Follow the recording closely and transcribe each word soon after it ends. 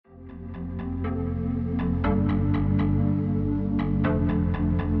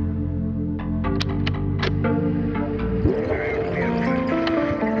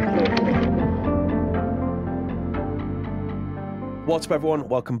What's up, everyone?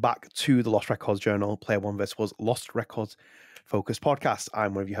 Welcome back to the Lost Records Journal, Player One vs. Lost Records focused podcast.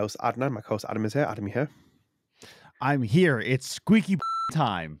 I'm one of your hosts, Adnan. My co-host Adam is here. Adam, you here? I'm here. It's squeaky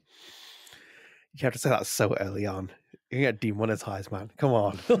time. You have to say that so early on. You get demonetized, man. Come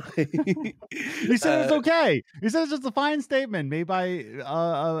on. He said it's okay. He said it's just a fine statement made by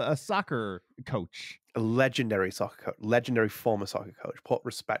a soccer coach. A legendary soccer coach, legendary former soccer coach. Put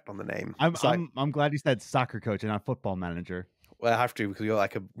respect on the name. I'm glad he said soccer coach and not football manager. Well, I have to, because you're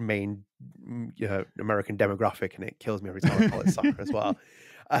like a main American demographic, and it kills me every time I call it soccer as well.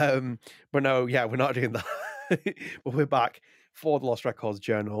 But no, yeah, we're not doing that. But we're back for the Lost Records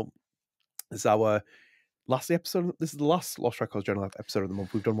Journal. This is our last episode. This is the last Lost Records Journal episode of the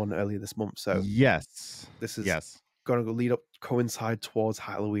month. We've done one earlier this month, so yes, this is going to lead up, coincide towards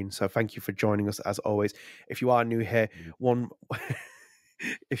Halloween. So thank you for joining us as always. If you are new here,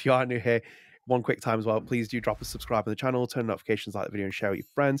 one quick time as well, please do drop a subscribe on the channel, turn notifications, like the video, and share with your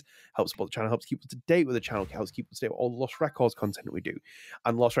friends. Helps support the channel, helps keep up to date with the channel, helps keep up to date with all the Lost Records content that we do.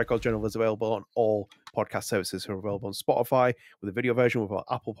 And Lost Records Journal is available on all podcast services. We're available on Spotify with a video version, with our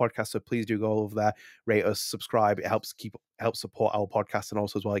Apple Podcasts. So please do go over there, rate us, subscribe. It helps support our podcast, and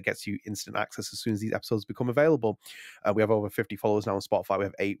also as well, it gets you instant access as soon as these episodes become available. We have over 50 followers now on Spotify. We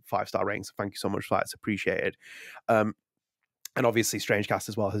have 8 5-star ratings. So thank you so much for that. It's appreciated. And obviously, StrangeCast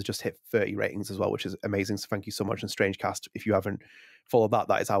as well has just hit 30 ratings as well, which is amazing. So thank you so much. And StrangeCast, if you haven't followed that,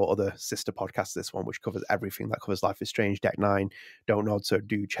 that is our other sister podcast, this one, which covers everything. That covers Life is Strange, Deck 9, Don't Nod. So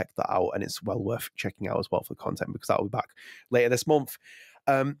do check that out. And it's well worth checking out as well for the content, because that will be back later this month.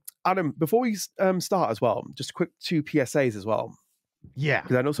 Adam, before we start as well, just a quick 2 PSAs as well. Yeah.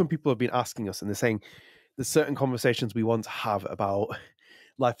 Because I know some people have been asking us, and they're saying there's certain conversations we want to have about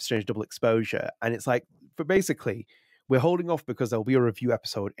Life is Strange double exposure. And it's like, but basically, we're holding off because there'll be a review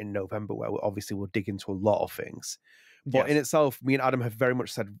episode in November where we'll dig into a lot of things. But in itself, me and Adam have very much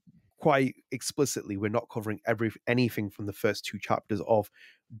said quite explicitly we're not covering anything from the first 2 chapters of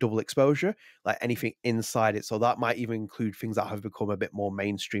double exposure, like anything inside it. So that might even include things that have become a bit more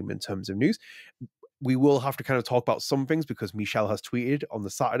mainstream in terms of news. We will have to kind of talk about some things because Michel has tweeted on the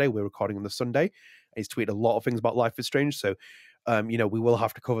Saturday. We're recording on the Sunday. And he's tweeted a lot of things about Life is Strange. So we will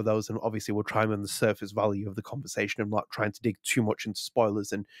have to cover those, and obviously we'll try and on the surface value of the conversation and not trying to dig too much into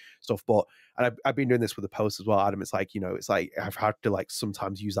spoilers and stuff. But I've been doing this with the post as well, Adam. It's like, I've had to like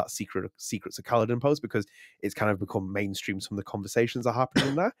sometimes use that Secrets of Kaladin post because it's kind of become mainstream. Some of the conversations are happening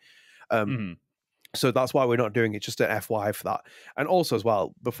in there. So that's why we're not doing it. Just an FYI for that. And also as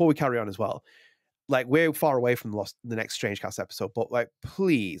well, before we carry on as well, like we're far away from the next StrangeCast episode, but like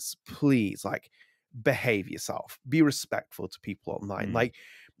please, like, behave yourself, be respectful to people online.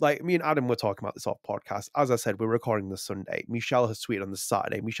 Like me and Adam were talking about this off podcast. As I said, we're recording this Sunday. Michel has tweeted on the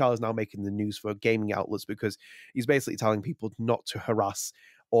Saturday. Michel is now making the news for gaming outlets because he's basically telling people not to harass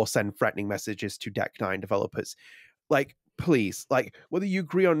or send threatening messages to Deck 9 developers. Like, please, like, whether you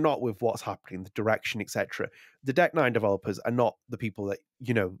agree or not with what's happening, the direction, etc., the Deck 9 developers are not the people that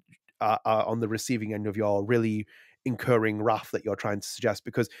are on the receiving end of your really incurring wrath that you're trying to suggest,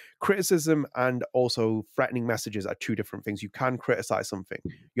 because criticism and also threatening messages are 2 different things. You can criticize something.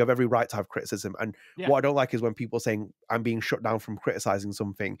 You have every right to have criticism. And what I don't like is when people are saying I'm being shut down from criticizing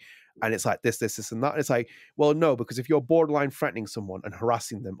something, and it's like this and that. And it's like, well, no, because if you're borderline threatening someone and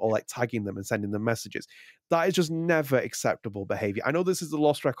harassing them or like tagging them and sending them messages, that is just never acceptable behavior. I know this is the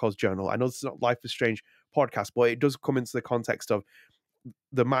Lost Records Journal. I know this is not Life is Strange podcast, but it does come into the context of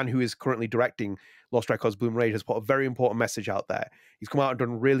the man who is currently directing Lost Records, Bloom Rage, has put a very important message out there. He's come out and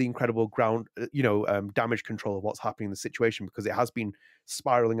done really incredible damage control of what's happening in the situation, because it has been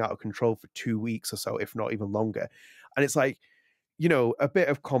spiraling out of control for 2 weeks or so, if not even longer. And it's like, a bit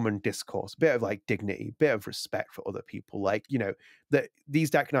of common discourse, a bit of like dignity, a bit of respect for other people. Like, that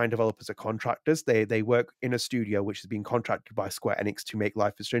these Deck 9 developers are contractors. They work in a studio which has been contracted by Square Enix to make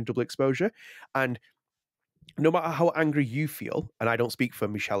Life is Strange double exposure. And no matter how angry you feel, and I don't speak for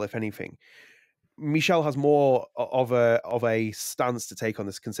Michel, if anything, Michel has more of a stance to take on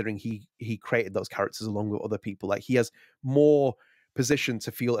this, considering he created those characters along with other people. Like, he has more position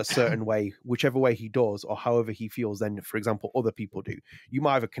to feel a certain way, whichever way he does, or however he feels, than, for example, other people do. You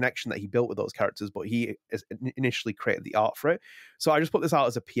might have a connection that he built with those characters, but he initially created the art for it. So I just put this out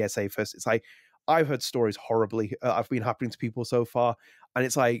as a PSA first. It's like, I've heard stories horribly I've been happening to people so far, and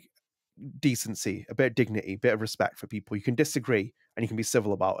it's like, decency, a bit of dignity, a bit of respect for people. You can disagree and you can be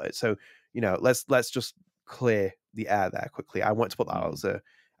civil about it. So, let's just clear the air there quickly. I want to put that out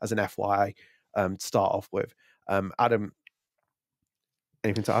as an FYI to start off with. Adam,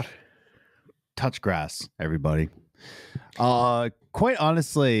 anything to add? Touch grass, everybody. Quite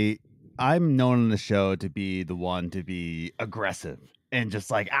honestly, I'm known on the show to be the one to be aggressive and just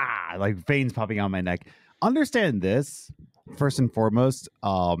like veins popping out my neck. Understand this first and foremost.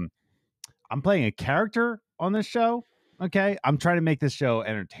 I'm playing a character on this show. Okay, I'm trying to make this show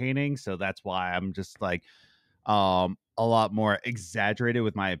entertaining, so that's why I'm just like a lot more exaggerated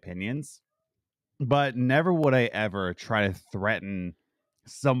with my opinions. But never would I ever try to threaten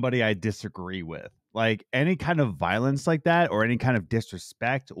somebody I disagree with. Like any kind of violence like that, or any kind of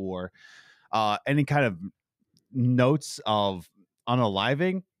disrespect, or any kind of notes of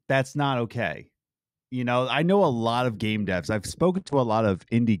unaliving, that's not okay. You know, I know a lot of game devs. I've spoken to a lot of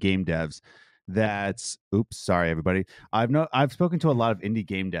indie game devs that's oops, sorry everybody. I've spoken to a lot of indie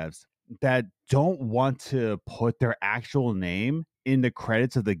game devs that don't want to put their actual name in the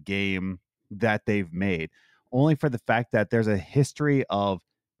credits of the game that they've made, only for the fact that there's a history of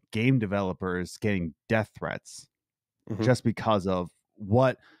game developers getting death threats just because of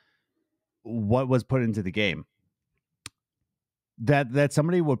what was put into the game. That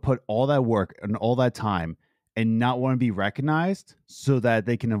somebody would put all that work and all that time and not want to be recognized so that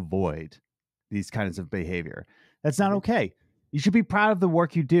they can avoid these kinds of behavior. That's not okay. You should be proud of the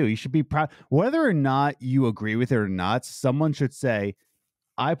work you do. You should be proud, whether or not you agree with it or not. Someone should say,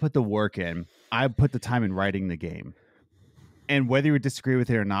 I put the work in, I put the time in writing the game. And whether you disagree with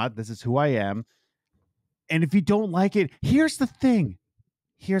it or not, this is who I am. And if you don't like it, here's the thing.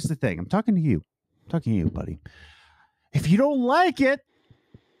 I'm talking to you. Buddy. If you don't like it,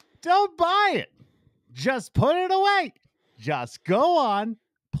 don't buy it. Just put it away. Just go on.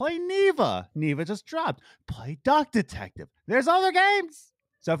 Play Neva. Neva just dropped. Play Duck Detective. There's other games.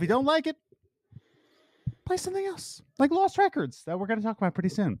 So if you don't like it, play something else. Like Lost Records that we're going to talk about pretty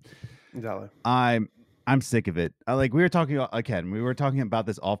soon. Exactly. I'm sick of it. We were talking about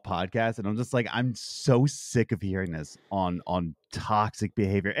this off podcast, and I'm just like, I'm so sick of hearing this on toxic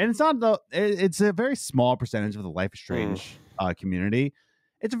behavior. And it's a very small percentage of the Life is Strange community.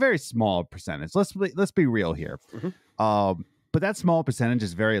 It's a very small percentage. Let's be real here. But that small percentage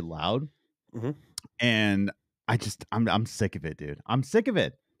is very loud. And I'm sick of it, dude. I'm sick of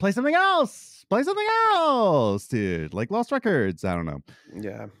it. Play something else, dude. Like Lost Records. I don't know.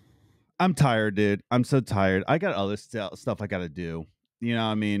 Yeah. I'm tired, dude. I'm so tired. I got other stuff I got to do. You know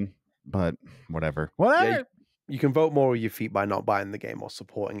what I mean? But whatever. Yeah, you can vote more with your feet by not buying the game or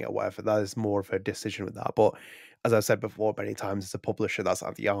supporting it or whatever. That is more of a decision with that. But as I've said before many times, as a publisher, that's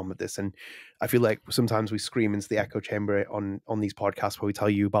at the arm of this. And I feel like sometimes we scream into the echo chamber on these podcasts where we tell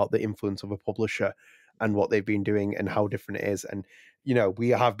you about the influence of a publisher and what they've been doing and how different it is. And, you know, we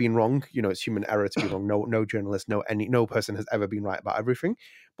have been wrong. You know, it's human error to be wrong. No journalist, no person has ever been right about everything.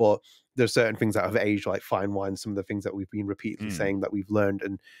 But there's certain things that have aged like fine wine, some of the things that we've been repeatedly saying that we've learned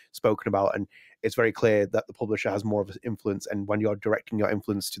and spoken about. And it's very clear that the publisher has more of an influence. And when you're directing your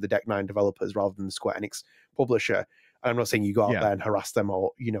influence to the Deck 9 developers rather than the Square Enix publisher, and I'm not saying you go out there and harass them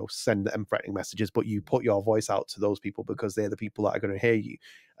or, you know, send them threatening messages, but you put your voice out to those people because they're the people that are going to hear you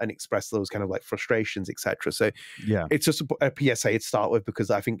and express those kind of like frustrations, etc. So yeah, it's just a PSA to start with, because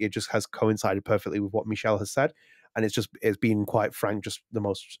I think it just has coincided perfectly with what Michelle has said. And it's been quite frank, just the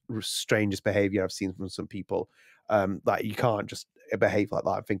most strangest behavior I've seen from some people. That you can't just behave like that.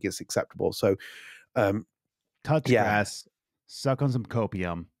 I think it's acceptable. So touch grass, suck on some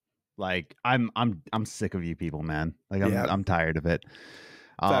copium. Like I'm sick of you people, man. Like I'm tired of it.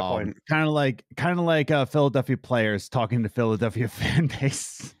 Fair point. Kind of like Philadelphia players talking to Philadelphia fan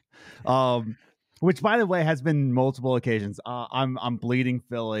base. Which, by the way, has been multiple occasions. I'm bleeding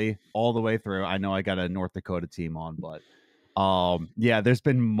Philly all the way through. I know I got a North Dakota team on, but there's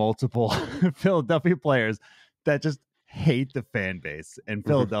been multiple Philadelphia players that just hate the fan base, and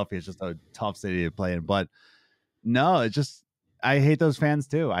Philadelphia is just a tough city to play in. But no, it's just I hate those fans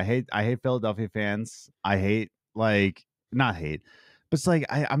too. I hate Philadelphia fans. I hate not hate, but it's like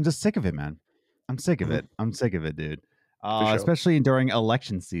I'm just sick of it, man. I'm sick of it. I'm sick of it, dude. Sure. Especially during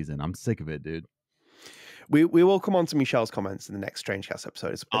election season. I'm sick of it, dude. We will come on to Michelle's comments in the next StrangeCast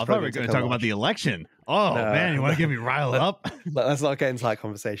episode. I thought we were going to talk about the election. Oh, man, you want to get me riled up? Let's not get into that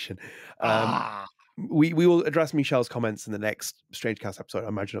conversation. We will address Michelle's comments in the next StrangeCast episode. I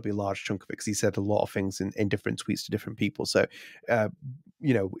imagine it'll be a large chunk of it because he said a lot of things in different tweets to different people. So,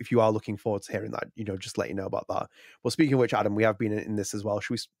 you know, if you are looking forward to hearing that, you know, just let you know about that. Well, speaking of which, Adam, we have been in this as well.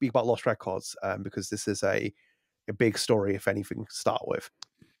 Should we speak about Lost Records? Because this is a big story, if anything, to start with.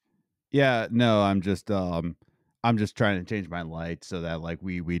 Yeah, no, I'm just trying to change my light so that like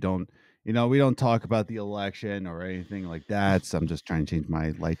we don't, you know, we don't talk about the election or anything like that. So I'm just trying to change my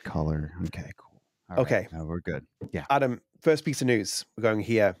light color. Okay, cool. All okay, right, no, we're good. Yeah, Adam, first piece of news. We're going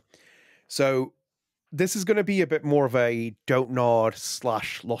here. So this is going to be a bit more of a Don't Nod /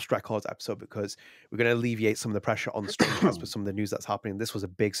 Lost Records episode, because we're going to alleviate some of the pressure on StrangeCast with some of the news that's happening. This was a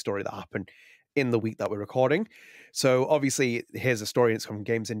big story that happened in the week that we're recording. So obviously, here's a story. It's from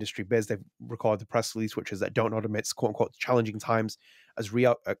Games Industry Biz. They've recorded the press release, which is that Don't Nod amidst quote unquote challenging times as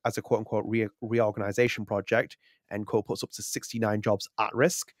a quote unquote reorganization project, end quote, puts up to 69 jobs at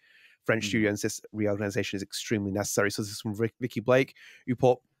risk. French studio insists reorganization is extremely necessary. So this is from Vicky Blake, who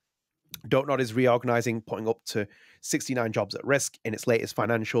put, Don't Nod is reorganizing, putting up to 69 jobs at risk. In its latest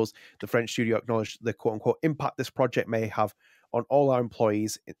financials, the French studio acknowledged the quote-unquote impact this project may have on all our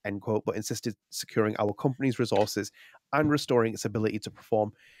employees, end quote, but insisted securing our company's resources and restoring its ability to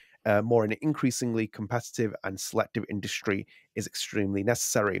perform more in an increasingly competitive and selective industry is extremely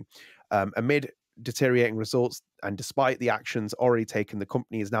necessary. Amid deteriorating results, and despite the actions already taken, the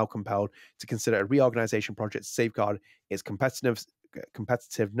company is now compelled to consider a reorganization project to safeguard its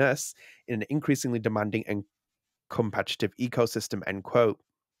competitiveness in an increasingly demanding and competitive ecosystem, end quote.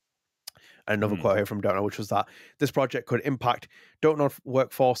 And another quote here from Don't Nod, which was that this project could impact Don't Nod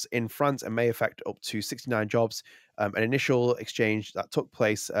workforce in France and may affect up to 69 jobs. An initial exchange that took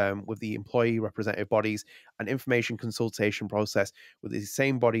place with the employee representative bodies and information consultation process with the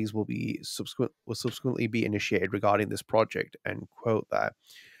same bodies will subsequently be initiated regarding this project, end quote there.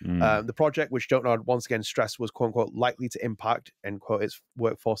 The project, which Don't Nod once again stressed was quote unquote likely to impact, end quote, its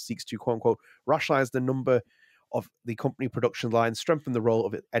workforce, seeks to quote unquote rationalize the number of the company production lines, strengthen the role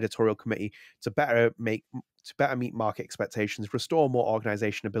of its editorial committee to better meet market expectations, restore more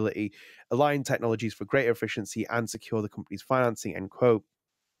organization ability, align technologies for greater efficiency, and secure the company's financing, end quote.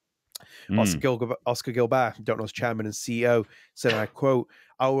 Oscar Gilbert, Don't Nod's chairman and CEO, said, I quote,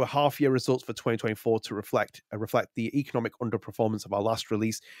 our half-year results for 2024 to reflect the economic underperformance of our last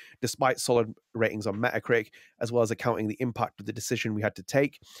release, despite solid ratings on Metacritic, as well as accounting the impact of the decision we had to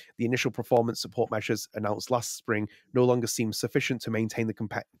take. The initial performance support measures announced last spring no longer seem sufficient to maintain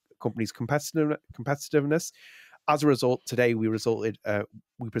the company's competitiveness. As a result, today we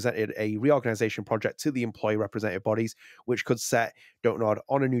presented a reorganization project to the employee representative bodies, which could set Don't Nod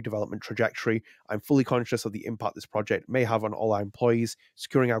on a new development trajectory. I'm fully conscious of the impact this project may have on all our employees.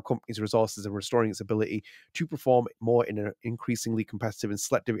 Securing our company's resources and restoring its ability to perform more in an increasingly competitive and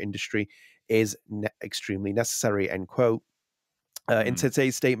selective industry is extremely necessary, end quote. In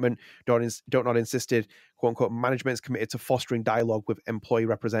today's statement, Don't Nod insisted, quote unquote, management is committed to fostering dialogue with employee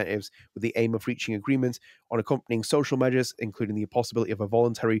representatives with the aim of reaching agreement on accompanying social measures, including the possibility of a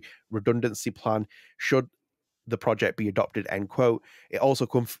voluntary redundancy plan should the project be adopted, end quote. It also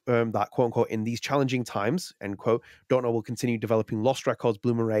confirmed that, quote unquote, in these challenging times, end quote, Don't Nod will continue developing Lost Records,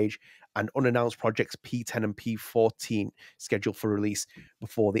 Bloomer Rage, and unannounced projects P10 and P14 scheduled for release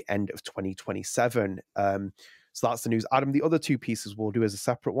before the end of 2027. So that's the news. Adam, the other two pieces we'll do as a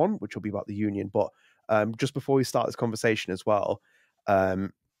separate one, which will be about the union. But just before we start this conversation as well, I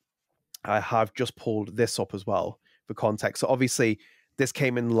have just pulled this up as well for context. So obviously, this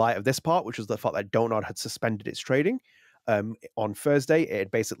came in light of this part, which was the fact that Don't Nod had suspended its trading. On Thursday, it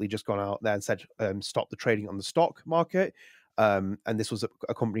had basically just gone out there and said, stop the trading on the stock market. And this was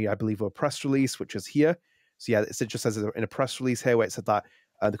accompanied, I believe, with a press release, which is here. So yeah, it just says in a press release here where it said that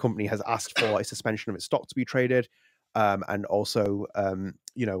the company has asked for a suspension of its stock to be traded, and also,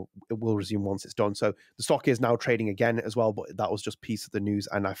 it will resume once it's done. So the stock is now trading again as well, but that was just piece of the news.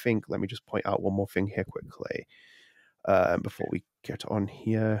 And I think, let me just point out one more thing here quickly before we get on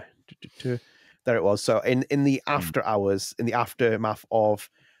here. There it was. So in the after hours, in the aftermath of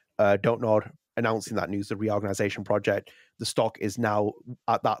Don't Nod announcing that news, the reorganization project, the stock is now,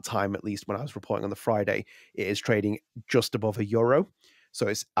 at that time, at least when I was reporting on the Friday, it is trading just above €1. So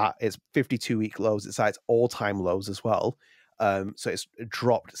it's at its 52-week lows. It's at its all-time lows as well. So it's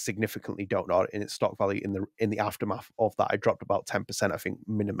dropped significantly, Don't Nod, in its stock value in the aftermath of that. It dropped about 10%, I think,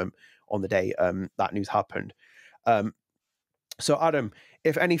 minimum on the day that news happened. So Adam,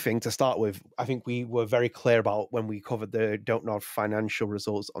 if anything, to start with, I think we were very clear about when we covered the Don't Nod financial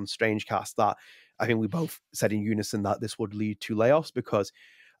results on StrangeCast that I think we both said in unison that this would lead to layoffs because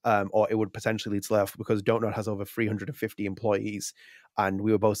or it would potentially lead to layoffs because Don't Nod has over 350 employees. And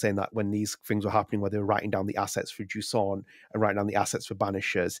we were both saying that when these things were happening, where they were writing down the assets for Jusson and writing down the assets for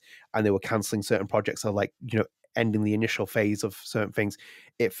Banishers, and they were cancelling certain projects, or ending the initial phase of certain things,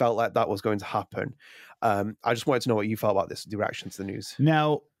 it felt like that was going to happen. I just wanted to know what you felt about this, the reaction to the news.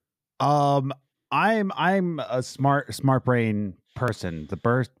 Now, I'm a smart brain person,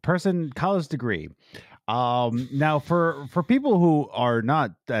 the person college degree. Now for people who are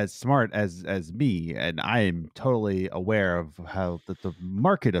not as smart as me, and I am totally aware of how the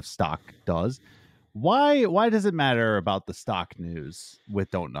market of stock does, Why does it matter about the stock news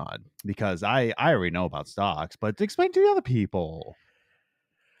with Don't Nod? Because I already know about stocks, but explain to the other people.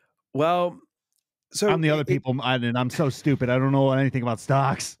 Well, so I'm the other people, and I'm so stupid. I don't know anything about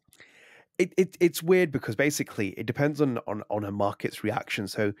stocks. It's weird because basically it depends on a market's reaction.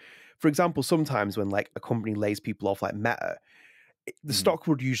 So, for example, sometimes when like a company lays people off, like Meta, the stock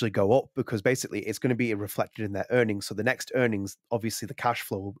would usually go up because basically it's going to be reflected in their earnings. So the next earnings, obviously, the cash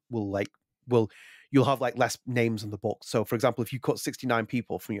flow will you'll have like less names on the book. So, for example, if you cut 69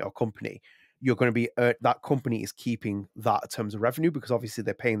 people from your company, you're going to be that company is keeping that in terms of revenue because obviously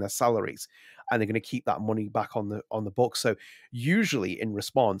they're paying their salaries and they're going to keep that money back on the book. So usually in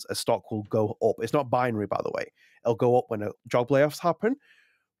response, a stock will go up. It's not binary, by the way. It'll go up when job layoffs happen.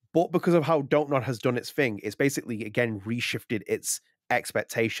 But because of how Don't Nod has done its thing, it's basically again reshifted its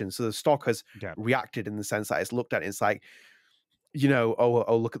expectations. So the stock has reacted in the sense that it's looked at it, it's like,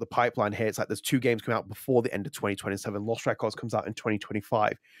 oh, look at the pipeline here. It's like there's 2 games coming out before the end of 2027. Lost Records comes out in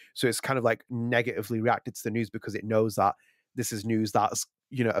 2025. So it's kind of like negatively reacted to the news because it knows that this is news that's,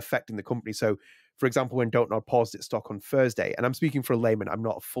 affecting the company. So, for example, when Don't Nod paused its stock on Thursday, and I'm speaking for a layman, I'm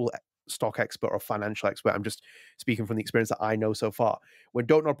not a full stock expert or financial expert. I'm just speaking from the experience that I know so far. When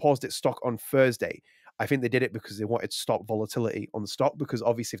Don't Nod paused its stock on Thursday, I think they did it because they wanted to stop volatility on the stock, because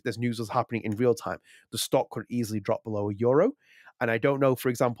obviously if this news was happening in real time, the stock could easily drop below €1. And I don't know, for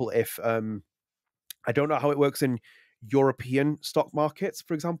example, if I don't know how it works in European stock markets,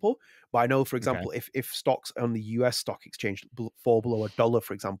 for example, but I know, for example, if stocks on the US stock exchange fall below $1,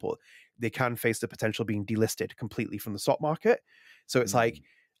 for example, they can face the potential of being delisted completely from the stock market. So it's like,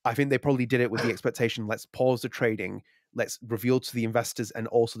 I think they probably did it with the expectation, let's pause the trading, let's reveal to the investors and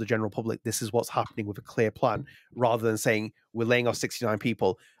also the general public, this is what's happening with a clear plan, rather than saying we're laying off 69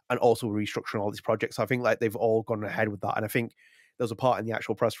 people and also restructuring all these projects. So I think like they've all gone ahead with that. And I think there was a part in the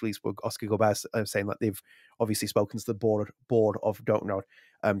actual press release where Oscar Gobert saying that they've obviously spoken to the board of Don't Nod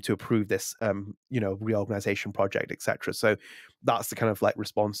to approve this, reorganization project, etc. So that's the kind of like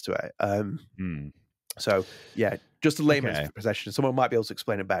response to it. So yeah, just a layman's possession. Someone might be able to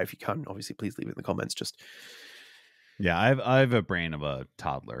explain it better. If you can, obviously, please leave it in the comments. Yeah, I have a brain of a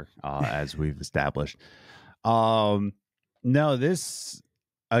toddler, as we've established. No, this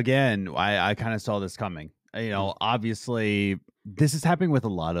again, I kind of saw this coming. Obviously, this is happening with a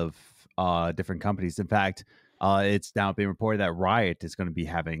lot of different companies. In fact, it's now being reported that Riot is going to be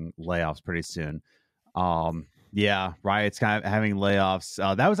having layoffs pretty soon. Yeah, Riot's kind of having layoffs.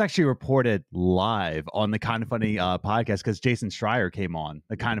 That was actually reported live on the Kind of Funny podcast because Jason Schreier came on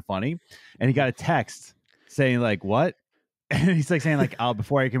the Kind of Funny, and he got a text saying like, "What?" And he's like saying like,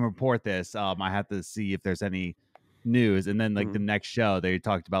 before I can report this, I have to see if there's any news." And then like the next show, they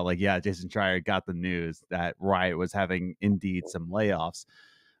talked about like, yeah, Jason Schreier got the news that Riot was having indeed some layoffs.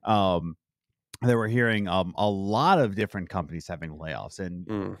 They were hearing a lot of different companies having layoffs,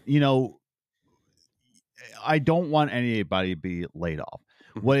 and I don't want anybody to be laid off.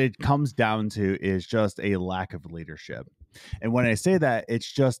 What it comes down to is just a lack of leadership. And when I say that,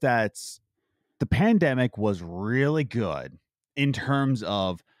 it's just that the pandemic was really good in terms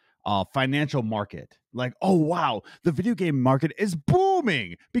of financial market. Like, oh, wow, the video game market is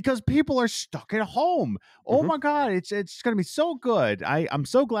booming because people are stuck at home. Oh, my God, it's going to be so good. I'm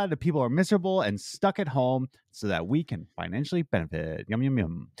so glad that people are miserable and stuck at home so that we can financially benefit. Yum, yum,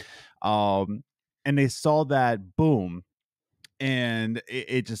 yum. And they saw that boom. And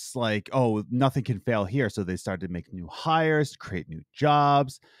it just like, oh, nothing can fail here. So they started to make new hires, create new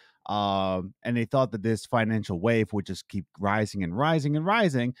jobs. And they thought that this financial wave would just keep rising and rising and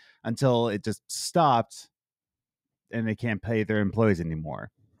rising until it just stopped and they can't pay their employees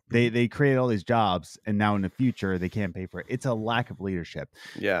anymore. They create all these jobs, and now in the future they can't pay for it. It's a lack of leadership.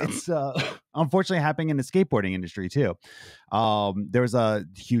 Yeah, it's unfortunately happening in the skateboarding industry too. There was a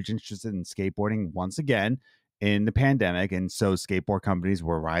huge interest in skateboarding once again in the pandemic, and so skateboard companies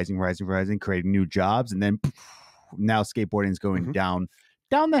were rising, creating new jobs, and then now skateboarding is going down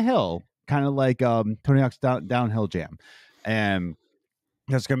the hill, kind of like Tony Hawk's downhill jam. And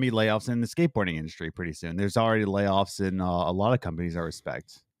there's going to be layoffs in the skateboarding industry pretty soon. There's already layoffs in a lot of companies I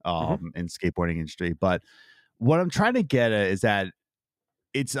respect in skateboarding industry. But what I'm trying to get at is that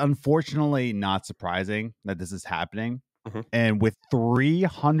it's unfortunately not surprising that this is happening. And with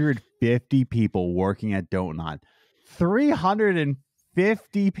 350 people working at Don't Nod,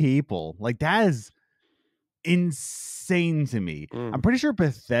 350 people, like that is insane to me. I'm pretty sure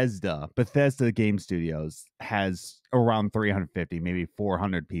Bethesda Game Studios has around 350, maybe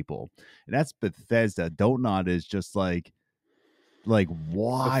 400 people, and that's Bethesda. Don't Nod is just like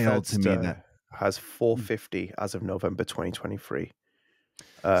wild Bethesda to me. That has 450 as of November 2023.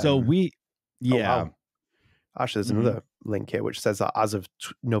 So Yeah. wow. Actually, there's another link here which says that as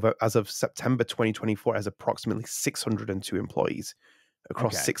of September 2024, has approximately 602 employees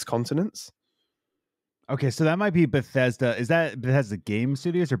across 6 continents. Okay, so that might be Bethesda. Is that Bethesda Game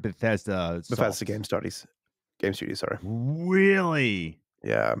Studios or Bethesda Game Studios, sorry. Really?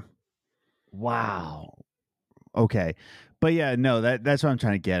 Yeah. Wow. Okay. But yeah, no, that's what I'm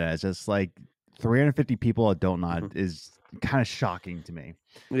trying to get at. It's just like 350 people at Donut is kind of shocking to me.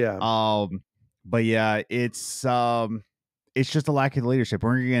 Yeah. But yeah, it's just a lack of leadership.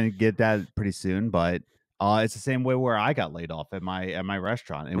 We're gonna get that pretty soon, but it's the same way where I got laid off at my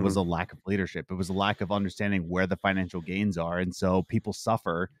restaurant. It was a lack of leadership. It was a lack of understanding where the financial gains are, and so people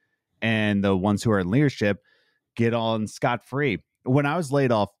suffer, and the ones who are in leadership get on scot-free. When I was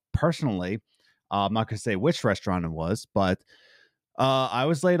laid off personally, I'm not gonna say which restaurant it was, but I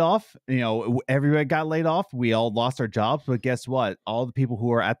was laid off. You know, everybody got laid off. We all lost our jobs. But guess what? All the people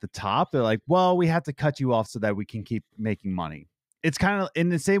who are at the top, they're like, well, we have to cut you off so that we can keep making money. It's kind of in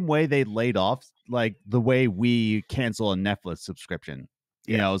the same way they laid off, like the way we cancel a Netflix subscription.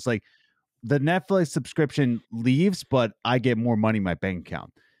 You know, it's like the Netflix subscription leaves, but I get more money in my bank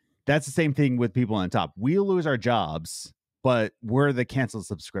account. That's the same thing with people on top. We lose our jobs, but we're the canceled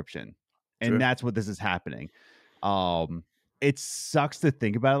subscription. And that's what this is happening. It sucks to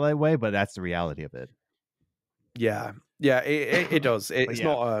think about it that way, but that's the reality of it. Yeah, it does. It's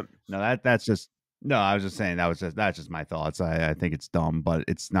not no. That's just no. I was just saying that's just my thoughts. I think it's dumb, but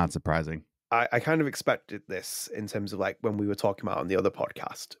it's not surprising. I kind of expected this in terms of like when we were talking about on the other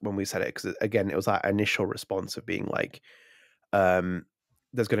podcast when we said it, because again it was that initial response of being like,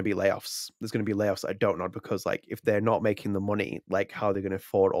 there's going to be layoffs. There's going to be layoffs at Donut because like if they're not making the money, like how are they going to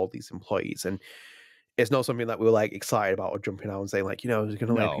afford all these employees? And it's not something that we were like excited about or jumping out and saying like, they're going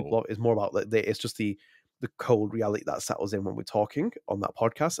to lay people off. It's more about like it's just the cold reality that settles in when we're talking on that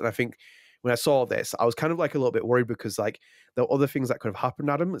podcast. And I think when I saw this, I was kind of like a little bit worried because like there were other things that could have happened,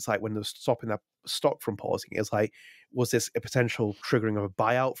 Adam. It's like when they're stopping that stock from pausing, it's like, was this a potential triggering of a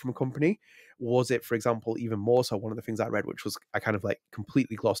buyout from a company? Was it, for example, even more so, one of the things I read, which was I kind of like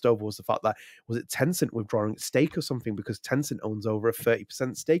completely glossed over, was the fact that was it Tencent withdrawing its stake or something because Tencent owns over a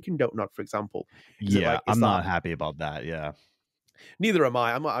 30% stake in Donut, for example. I'm not happy about that. Yeah. Neither am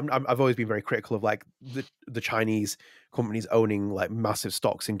I. I've always been very critical of like the Chinese companies owning like massive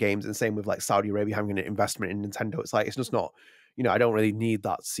stocks in games, and same with like Saudi Arabia having an investment in Nintendo. It's like it's just not, I don't really need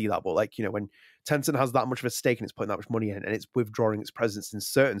that, see that, but like when Tencent has that much of a stake and it's putting that much money in, and it's withdrawing its presence in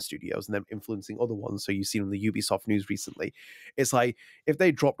certain studios and then influencing other ones. So you've seen on the Ubisoft news recently, it's like if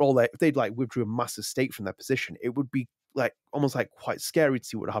they dropped if they'd like withdrew a massive stake from their position, it would be like almost like quite scary to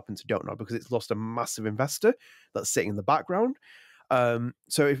see what happened to Donut because it's lost a massive investor that's sitting in the background.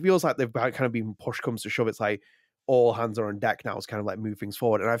 So it feels like they've kind of been push comes to shove. It's like all hands are on deck now. It's kind of like move things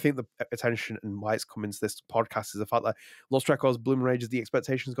forward. And I think the attention and why it's come into this podcast is the fact that Lost Records, Bloom Rages, the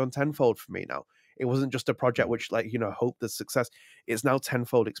expectation's gone tenfold for me now. It wasn't just a project which like, hope the success. It's now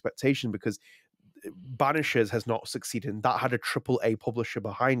tenfold expectation because Banishers has not succeeded. And that had a AAA publisher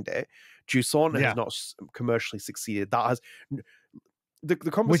behind it. Jusant has not commercially succeeded. That has the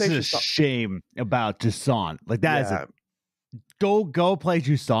conversation. Which is a shame about Jusant. Like that is Go play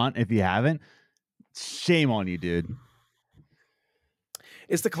Jusant if you haven't. Shame on you, dude.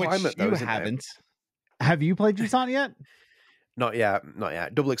 It's the climate, though. You haven't. Have you played Jusant yet? Not yet.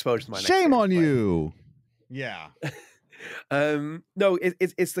 Double Exposure is my next. Shame on you. Yeah. No,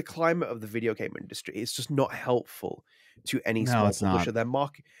 it's the climate of the video game industry. It's just not helpful to any small publisher.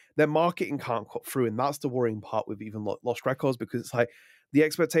 Their marketing can't cut through, and that's the worrying part with even Lost Records, because it's like the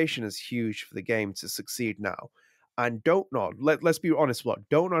expectation is huge for the game to succeed now. And Donut, let's be honest,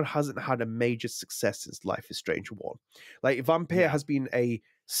 Donut hasn't had a major success since Life is Strange 1. Like, Vampire has been a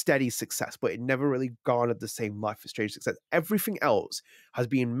steady success, but it never really garnered the same Life is Strange success. Everything else has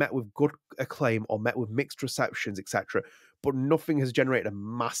been met with good acclaim or met with mixed receptions, etc. But nothing has generated a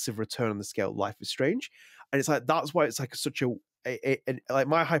massive return on the scale of Life is Strange. And it's like, that's why it's like such like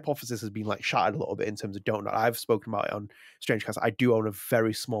my hypothesis has been like shattered a little bit in terms of Donut. I've spoken about it on StrangeCast. I do own a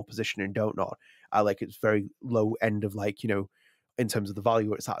very small position in Donut. I like it's very low end of like, in terms of the value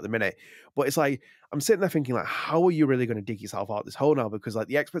where it's at the minute. But it's like, I'm sitting there thinking like, how are you really going to dig yourself out of this hole now? Because like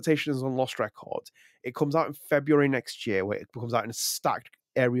the expectations on Lost Records, it comes out in February next year, where it comes out in a stacked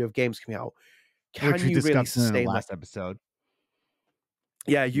area of games coming out. Can you really sustain in the last episode?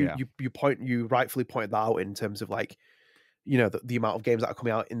 Yeah, you rightfully pointed that out in terms of like, the amount of games that are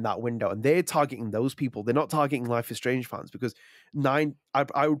coming out in that window, and they're targeting those people. They're not targeting Life is Strange fans, because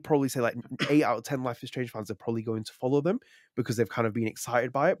I would probably say like 8 out of 10 Life is Strange fans are probably going to follow them because they've kind of been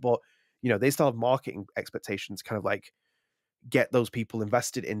excited by it. But they still have marketing expectations, kind of like, get those people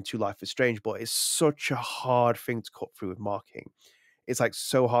invested into Life is Strange, but it's such a hard thing to cut through with marketing. It's like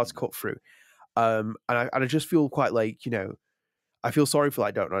so hard to cut through. And I just feel quite like, you know, I feel sorry for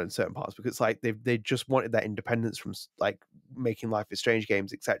like Don't Know in certain parts, because it's like they just wanted that independence from like making Life is Strange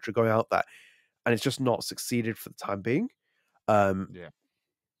games, etc., going out there, and it's just not succeeded for the time being. Yeah.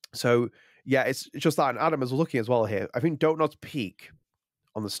 So yeah, it's just that. And Adam is looking as well here. I think Don't Nod's peak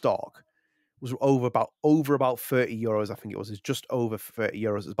on the stock was over about €30. I think it was just over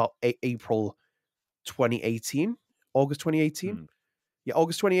 €30. It's about April 2018, August 2018. Mm. Yeah,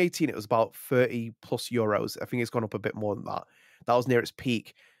 August 2018, it was about 30 plus euros. I think it's gone up a bit more than that. That was near its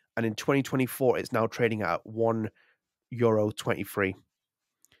peak. And in 2024, it's now trading at €1.23.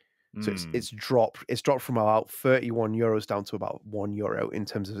 So it's dropped. It's dropped from about €31 down to about €1 in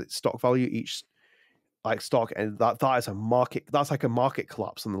terms of its stock value each like stock. And that is a market. That's like a market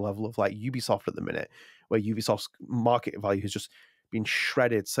collapse on the level of like Ubisoft at the minute, where Ubisoft's market value has just been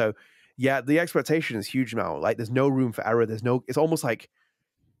shredded. So yeah, the expectation is huge now. Like there's no room for error. It's almost like,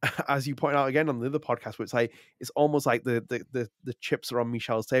 as you point out again on the other podcast, where it's like, it's almost like the chips are on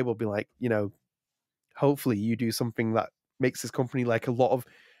Michel's table, being like, you know, hopefully you do something that makes this company like a lot of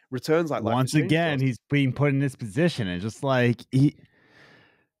returns. Like once again, he's being put in this position, and just like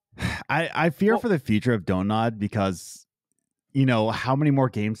I fear for the future of Donut, because you know, how many more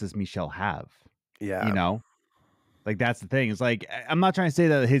games does Michel have? Yeah, you know, like that's the thing. It's like, I'm not trying to say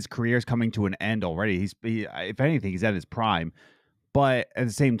that his career is coming to an end already. If anything, he's at his prime. But at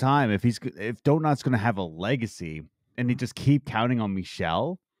the same time, if Donut's going to have a legacy, and they just keep counting on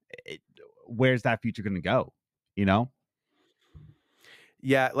Michel, where's that future going to go? You know?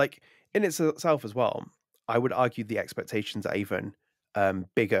 Yeah, like in itself as well, I would argue the expectations are even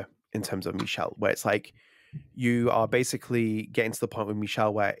bigger in terms of Michel, where it's like you are basically getting to the point with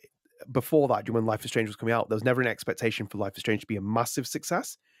Michel where before that, when Life is Strange was coming out, there was never an expectation for Life is Strange to be a massive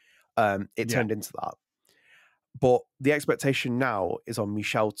success. It turned into that. But the expectation now is on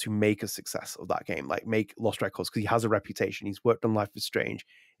Michel to make a success of that game, like make Lost Records, because he has a reputation. He's worked on Life is Strange.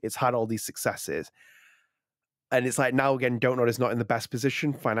 It's had all these successes. And it's like now again, Don't Know is not in the best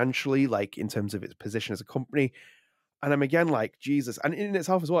position financially, like in terms of its position as a company. And I'm again like, Jesus. And in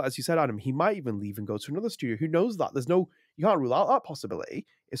itself as well, as you said, Adam, he might even leave and go to another studio. Who knows that? You can't rule out that possibility.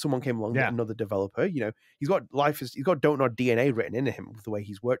 If someone came along, another developer, you know, he's got Don't Know DNA written in him with the way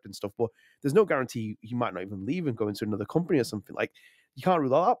he's worked and stuff, but there's no guarantee he might not even leave and go into another company or something. Like, you can't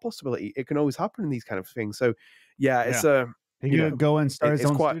rule out that possibility. It can always happen in these kind of things. So yeah, it's he could go and start his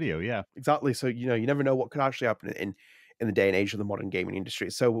own studio. Yeah, exactly. So, you know, you never know what could actually happen in the day and age of the modern gaming industry.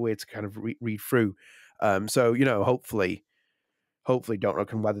 It's so weird to kind of read through. So, you know, hopefully Don't Know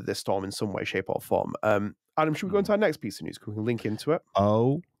can weather this storm in some way, shape, or form. Adam, should we go into our next piece of news? Can we link into it?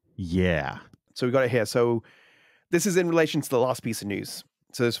 Oh, yeah. So we got it here. So this is in relation to the last piece of news.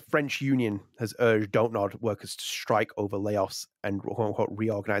 So this French union has urged Don't Nod workers to strike over layoffs and quote-unquote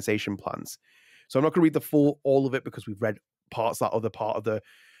reorganization plans. So I'm not going to read all of it, because we've read that other part of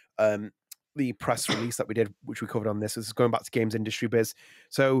the press release that we did, which we covered on this. This is going back to Games Industry Biz.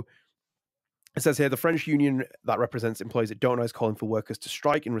 So it says here, the French union that represents employees at Don't Know is calling for workers to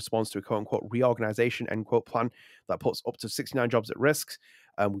strike in response to a quote-unquote reorganization, end quote, plan that puts up to 69 jobs at risk.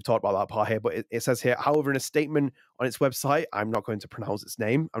 We've talked about that part here, but it says here, however, in a statement on its website, I'm not going to pronounce its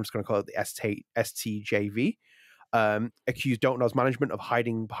name. I'm just going to call it the STJV, accused Don't Know's management of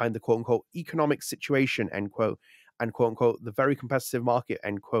hiding behind the quote-unquote economic situation, end quote, and quote-unquote the very competitive market,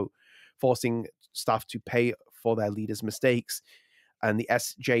 end quote, forcing staff to pay for their leaders' mistakes. And the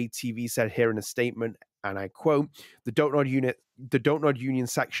SJTV said here in a statement, and I quote, the Don't Nod union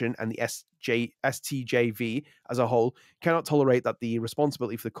section and the STJV as a whole cannot tolerate that the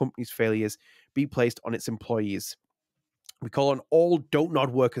responsibility for the company's failures be placed on its employees. We call on all Don't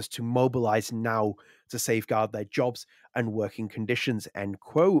Nod workers to mobilize now to safeguard their jobs and working conditions, end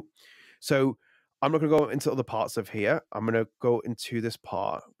quote. So I'm not going to go into other parts of here. I'm going to go into this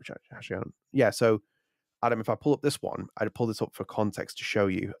part, which actually, so Adam, if I pull up this one, I'd pull this up for context to show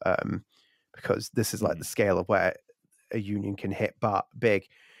you, because this is like the scale of where a union can hit big.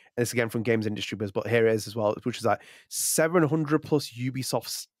 And this again from Games Industry Biz, but here it is as well, which is like 700 plus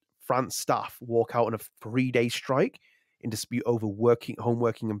Ubisoft France staff walk out on a 3-day strike in dispute over home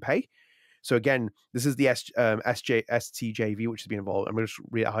working and pay. So again, this is the STJV, which has been involved. I'm going to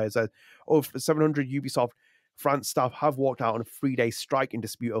read it higher. It says, over 700 Ubisoft France staff have walked out on a 3-day strike in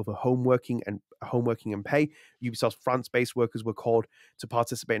dispute over home working and pay. Ubisoft France-based workers were called to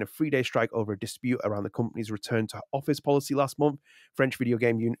participate in a 3-day strike over a dispute around the company's return to office policy last month. French Video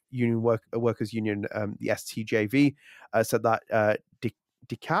Game Workers Union, the STJV, said that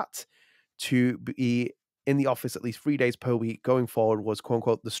DICAT to be in the office at least 3 days per week going forward was, quote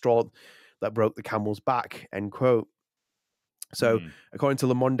unquote, the straw that broke the camel's back, end quote. So, according to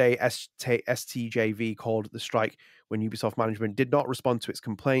Le Monde, STJV called the strike when Ubisoft management did not respond to its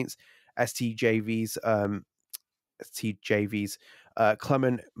complaints. STJV's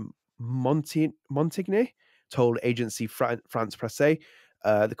Clement Montigny told agency France Presse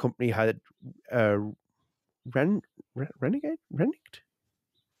the company had reneged?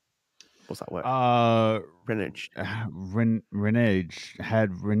 What's that word? Reneged.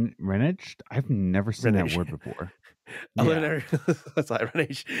 Reneged? I've never seen that word before. That's like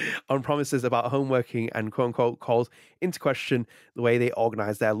reneged on promises about home working and, quote unquote, calls into question the way they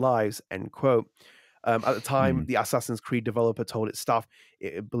organize their lives, end quote. At the time, the Assassin's Creed developer told its staff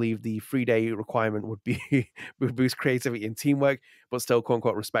it believed the 3-day requirement would boost creativity and teamwork, but still, quote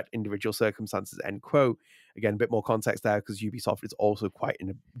unquote, respect individual circumstances, end quote. Again, a bit more context there because Ubisoft is also quite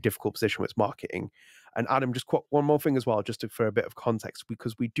in a difficult position with its marketing. And Adam, just one more thing as well, just for a bit of context,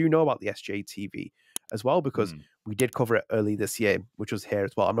 because we do know about the SJTV as well, because we did cover it early this year, which was here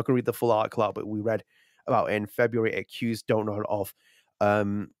as well. I'm not going to read the full article out, but we read about it in February. It accused Don't of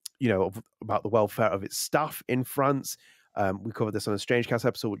about the welfare of its staff in France. We covered this on a StrangeCast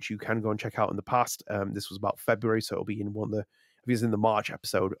episode, which you can go and check out in the past. This was about February, so it'll be in one of the, if it's in the March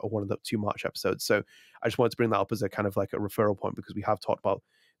episode or one of the 2 March episodes. So I just wanted to bring that up as a kind of like a referral point because we have talked about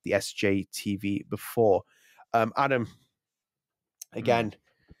the SJTV before. Adam, again,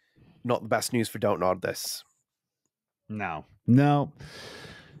 not the best news for Don't Nod this. No,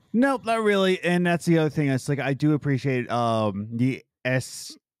 not really. And that's the other thing. It's like I do appreciate the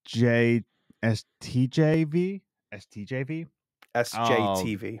STJV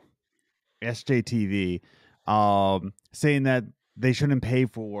saying that they shouldn't pay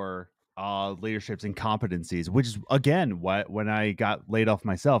for leadership's incompetencies, which is again when I got laid off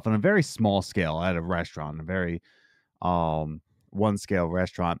myself on a very small scale at a restaurant, a very one scale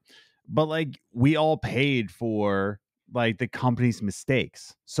restaurant, but like we all paid for like the company's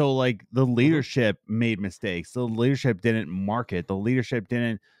mistakes. So like the leadership made mistakes. The leadership didn't market. The leadership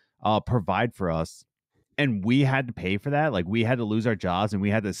didn't provide for us. And we had to pay for that. Like we had to lose our jobs and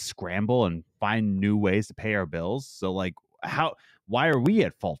we had to scramble and find new ways to pay our bills. So like why are we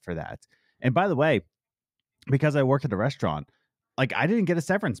at fault for that? And by the way, because I worked at a restaurant, like I didn't get a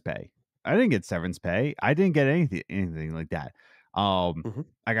severance pay. I didn't get severance pay. I didn't get anything like that. I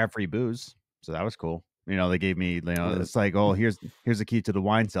got free booze. So that was cool. You know, they gave me, it's like, oh, here's the key to the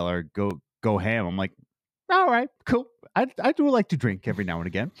wine cellar. Go ham. I'm like, all right, cool. I do like to drink every now and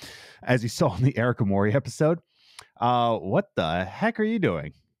again, as you saw in the Eric Mori episode. What the heck are you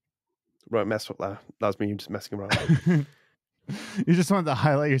doing? Right, mess with that. That was me just messing around. You just wanted to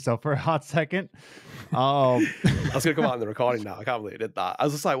highlight yourself for a hot second. I was gonna come out in the recording now. I can't believe I did that. I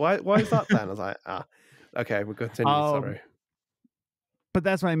was just like, why is that then? I was like, okay, we'll continue. Sorry. But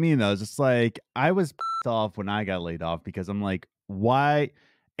that's what I mean, though. It's just like I was pissed off when I got laid off because I'm like, why?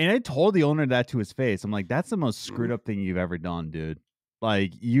 And I told the owner that to his face. I'm like, that's the most screwed up thing you've ever done, dude.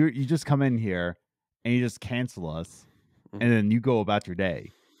 Like you just come in here and you just cancel us, and then you go about your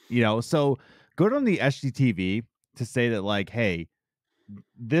day. You know, so go on the SGTV to say that like, hey,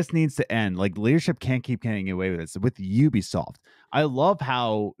 this needs to end. Like leadership can't keep getting away with this with Ubisoft. I love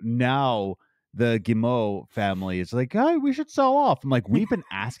how now the Guillemot family is like, oh, we should sell off. I'm like, we've been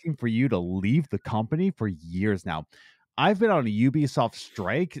asking for you to leave the company for years now. I've been on a Ubisoft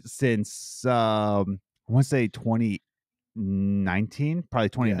strike since I want to say 2019, probably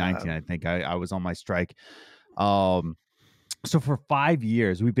 2019. Yeah. I think I was on my strike. So for 5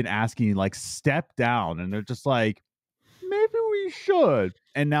 years, we've been asking you like step down, and they're just like, maybe we should.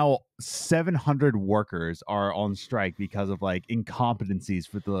 And now 700 workers are on strike because of like incompetencies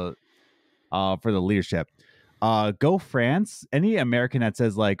for the leadership. Go France. Any American that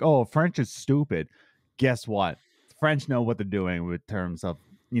says like, oh, French is stupid, guess what? French know what they're doing with terms of,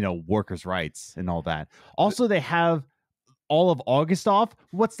 workers' rights and all that. Also, they have all of August off.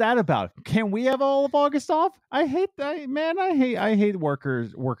 What's that about? Can we have all of August off? I hate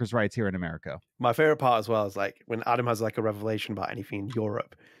workers' rights here in America. My favorite part as well is like when Adam has like a revelation about anything in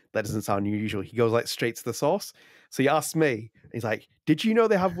Europe that doesn't sound usual. He goes like straight to the source. So he asked me, he's like, did you know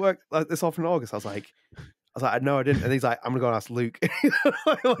they have work like this off in August? I was like, no, I didn't. And he's like, I'm gonna go and ask Luke.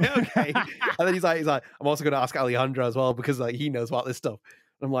 Like, okay. And then he's like, I'm also gonna ask Alejandro as well because like he knows about this stuff.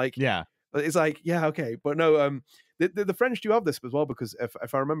 And I'm like, yeah. But it's like, yeah, okay. But no, the French do have this as well because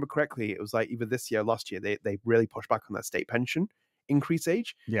if I remember correctly, it was like either this year or last year, they really pushed back on that state pension increase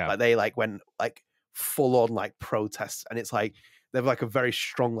age. Yeah. Like they like went like full on like protests, and it's like they have like a very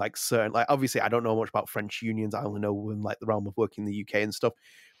strong like certain like obviously I don't know much about French unions. I only know in like the realm of working in the UK and stuff.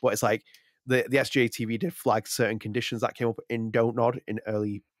 But it's like the SJTV did flag certain conditions that came up in Don't Nod in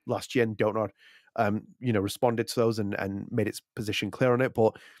early last year, and Don't Nod, responded to those and made its position clear on it.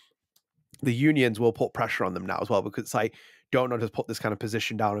 But the unions will put pressure on them now as well, because it's like Don't Nod has put this kind of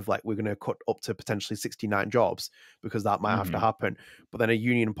position down of like, we're going to cut up to potentially 69 jobs because that might have to happen. But then a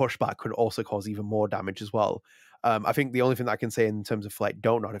union pushback could also cause even more damage as well. I think the only thing that I can say in terms of like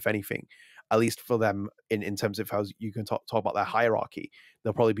Don't Nod, if anything, at least for them in terms of how you can talk about their hierarchy,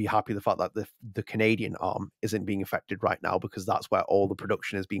 they'll probably be happy the fact that the Canadian arm isn't being affected right now, because that's where all the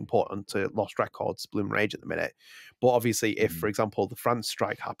production is being put onto Lost Records, Bloom Rage at the minute. But obviously, if, for example, the France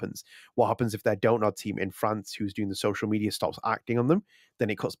strike happens, what happens if their Don't Nod team in France, who's doing the social media, stops acting on them? Then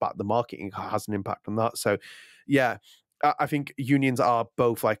it cuts back the marketing, has an impact on that. So, yeah, I think unions are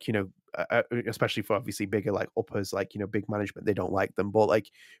both like, especially for obviously bigger like uppers, like, big management, they don't like them. But like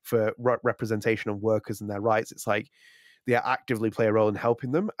for representation of workers and their rights, it's like they actively play a role in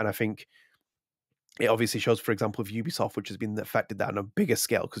helping them. And I think it obviously shows, for example, of Ubisoft, which has been affected that on a bigger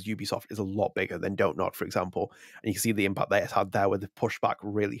scale, because Ubisoft is a lot bigger than Don't Nod, for example. And you can see the impact that it's had there, where they've pushed back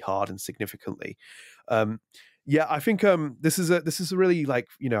really hard and significantly. Yeah, I think this is a really, like,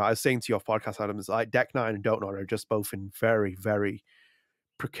 I was saying to your podcast, Adam, is like Deck 9 and Don't Nod are just both in very, very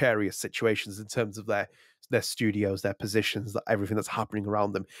precarious situations in terms of their studios, their positions, everything that's happening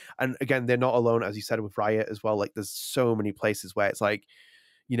around them. And again, they're not alone, as you said, with Riot as well. Like, there's so many places where it's like,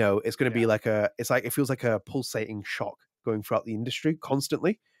 it's going to be like it feels like a pulsating shock going throughout the industry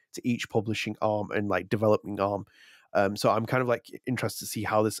constantly to each publishing arm and like developing arm. So I'm kind of like interested to see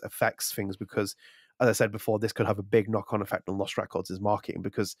how this affects things, because as I said before, this could have a big knock-on effect on Lost Records' marketing,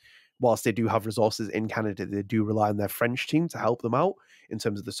 because whilst they do have resources in Canada, they do rely on their French team to help them out in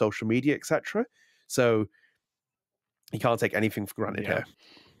terms of the social media, etc. So you can't take anything for granted here.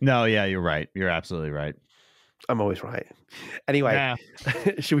 No, yeah, you're right. You're absolutely right. I'm always right. Anyway,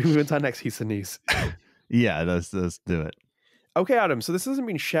 should we move into our next piece of news? Yeah, let's do it. Okay, Adam. So this hasn't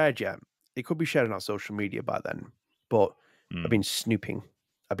been shared yet. It could be shared on our social media by then, but I've been snooping.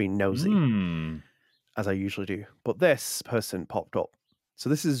 I've been nosy. As I usually do. But this person popped up. So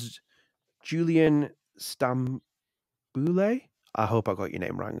this is Julian Stambule. I hope I got your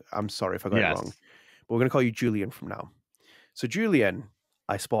name wrong. I'm sorry if I got it wrong. But we're going to call you Julian from now. So Julian,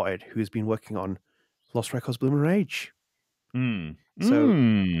 I spotted, who's been working on Lost Records Bloom and Rage. So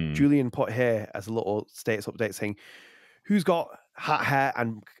Julian put here as a little status update saying, who's got hat, hair,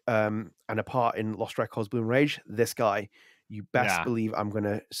 and a part in Lost Records Bloom and Rage? This guy. You best believe I'm going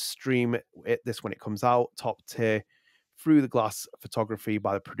to stream this when it comes out. Top tier, through the glass photography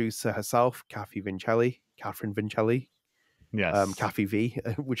by the producer herself, Catherine Vincelli. Yes. Cathy V,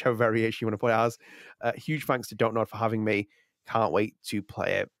 whichever variation you want to put it as. Huge thanks to Don't Nod for having me. Can't wait to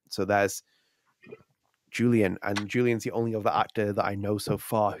play it. So there's Julian, and Julian's the only other actor that I know so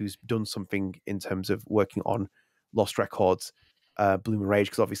far who's done something in terms of working on Lost Records, Bloom and Rage,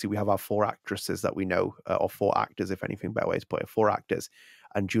 because obviously we have our 4 actresses that we know, or 4 actors, if anything, better way to put it, 4 actors,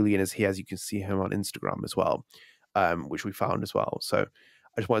 and Julian is here, as you can see him on Instagram as well, which we found as well. So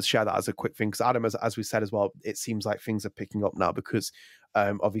I just wanted to share that as a quick thing, because Adam, as we said as well, it seems like things are picking up now, because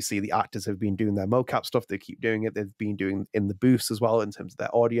obviously the actors have been doing their mocap stuff, they keep doing it, they've been doing in the booths as well in terms of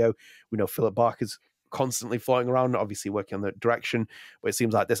their audio. We know Philip Barker's constantly floating around, obviously working on the direction, but it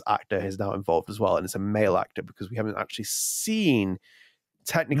seems like this actor is now involved as well, and it's a male actor, because we haven't actually seen,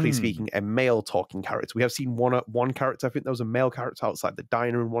 technically speaking, a male talking character. We have seen one character. I think there was a male character outside the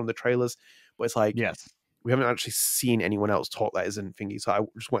diner in one of the trailers, but it's like, we haven't actually seen anyone else talk that isn't thingy. So I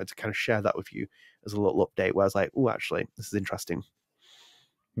just wanted to kind of share that with you as a little update, where I was like, oh, actually, this is interesting.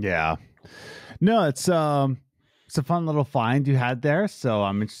 Yeah. No, it's a fun little find you had there, so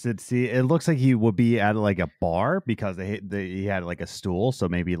I'm interested to see. It looks like he would be at like a bar, because he had like a stool, so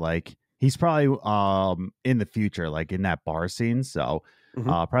maybe like he's probably in the future, like in that bar scene. So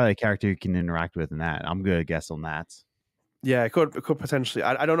probably a character you can interact with in that. I'm gonna guess on that. Yeah, it could potentially.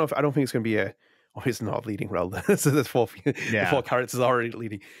 I don't know if I don't think it's gonna be a. Obviously not a leading role. So there's 4 characters already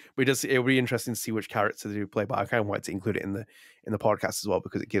leading. But it'll be interesting to see which character they do play. But I kind of wanted to include it in the podcast as well,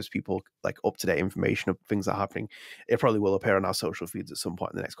 because it gives people like up to date information of things that are happening. It probably will appear on our social feeds at some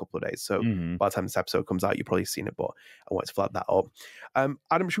point in the next couple of days. So by the time this episode comes out, you've probably seen it. But I wanted to flag that up.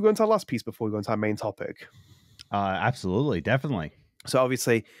 Adam, should we go into our last piece before we go into our main topic? Absolutely, definitely. So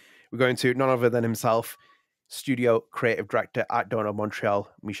obviously we're going to none other than himself, studio creative director at Don't Nod Montreal,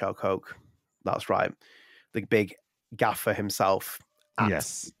 Michel Coke. That's right. The big gaffer himself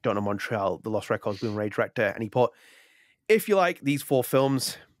at Don't Nod Montreal, the Lost Records Bloom and Rage director. And he put, if you like these 4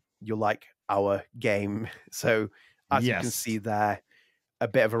 films, you'll like our game. So as you can see there, a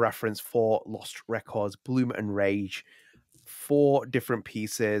bit of a reference for Lost Records Bloom and Rage. 4 different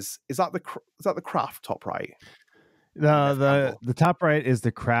pieces. Is that the craft top right? The top right is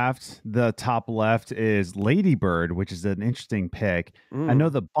the craft. The top left is Ladybird, which is an interesting pick. I know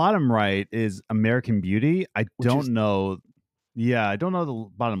the bottom right is American Beauty. I don't know the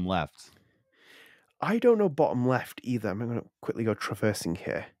bottom left. I don't know bottom left either. I'm going to quickly go traversing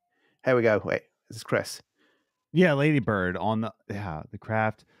here. Here we go. Wait, is this Chris? Yeah, Ladybird on the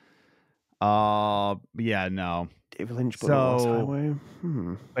craft. Yeah, no. David Lynch, but Lost Highway.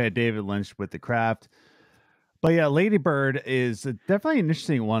 Yeah, David Lynch with the craft. But yeah, Ladybird is definitely an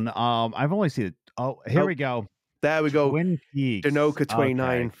interesting one. I've only seen it. Oh, here we go. There we go. Twin Peaks. Denoka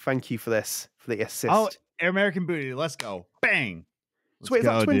 29. Okay. Thank you for this, for the assist. Oh, American Beauty. Let's go. Bang. So wait, is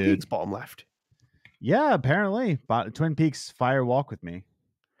that Twin Peaks bottom left? Yeah, apparently. Twin Peaks Fire Walk with Me.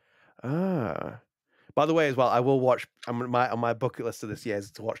 Ah. By the way, as well, I will watch. On my bucket list of this year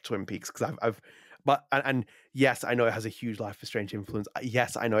is to watch Twin Peaks because and yes, I know it has a huge Life is Strange influence.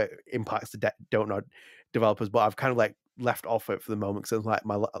 Yes, I know it impacts the Don't Know developers, but I've kind of like left off it for the moment because like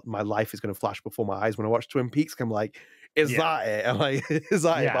my life is going to flash before my eyes when I watch Twin Peaks. I'm like, is that it? I'm like, is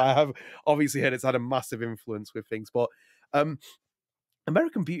that it? But I have obviously heard it's had a massive influence with things. But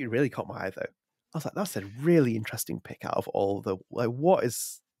American Beauty really caught my eye though. I was like, that's a really interesting pick out of all the like. What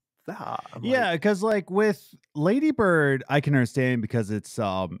is that? Because like with Ladybird, I can understand because it's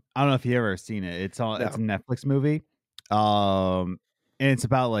I don't know if you ever seen it. It's a Netflix movie. And it's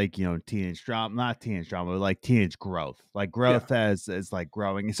about like, you know, teenage drama, not teenage drama, but like teenage growth, like growth as like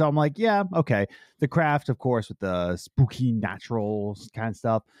growing. So I'm like, yeah, okay. The Craft, of course, with the spooky natural kind of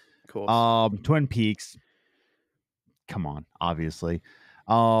stuff. Cool. Twin Peaks. Come on, obviously.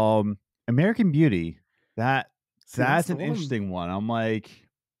 American Beauty. That's an interesting one. I'm like,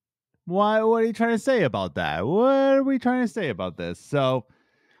 what are you trying to say about that? What are we trying to say about this? So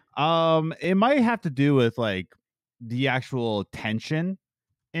it might have to do with like the actual tension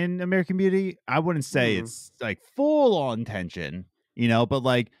in American Beauty. I wouldn't say it's like full on tension, you know, but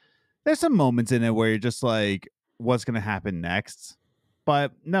like there's some moments in it where you're just like, what's going to happen next?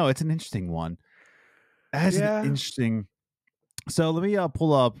 But no, it's an interesting one. That's an interesting. So let me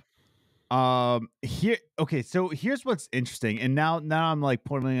pull up here. Okay, so here's what's interesting. And now I'm like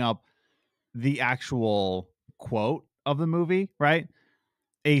pulling up the actual quote of the movie, right?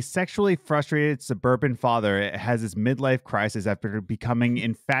 A sexually frustrated suburban father has his midlife crisis after becoming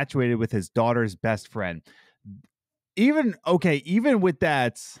infatuated with his daughter's best friend. Even with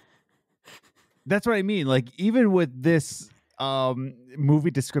that's what I mean. Like, even with this movie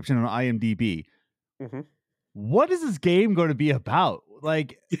description on IMDb, what is this game going to be about?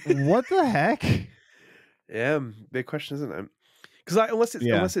 Like, what the heck? Yeah, big question, isn't it? Because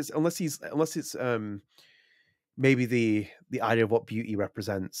unless it's maybe the idea of what beauty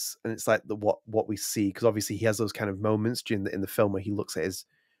represents, and it's like what we see, because obviously he has those kind of moments in the film where he looks at his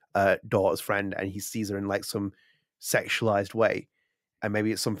daughter's friend and he sees her in like some sexualized way, and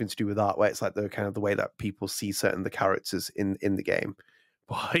maybe it's something to do with that, where it's like the kind of the way that people see certain the characters in the game.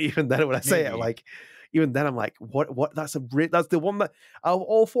 But even then, when I say it, like even then I'm like, what? That's the one that out of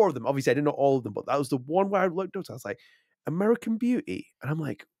all 4 of them, obviously I didn't know all of them, but that was the one where I looked up to. I was like, American Beauty, and I'm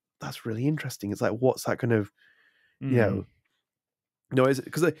like, that's really interesting. It's like, what's that kind of you know, no, is it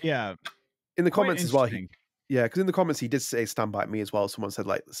because in the comments as well? Because in the comments he did say "Stand by Me" as well. Someone said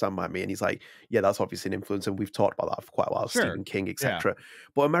like "Stand by Me," and he's like, "Yeah, that's obviously an influence," and we've talked about that for quite a while. Sure. Stephen King, etc.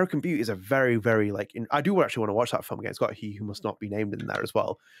 But American Beauty is a very, very like. I do actually want to watch that film again. It's got He Who Must Not Be Named in there as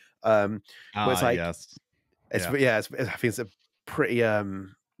well. But it's like, I think it's a pretty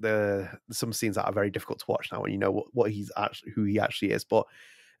some scenes that are very difficult to watch now when you know who he actually is. But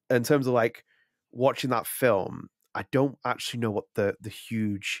in terms of like watching that film, I don't actually know what the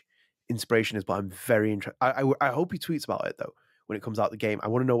huge inspiration is, but I'm very interested. I hope he tweets about it though when it comes out the game. I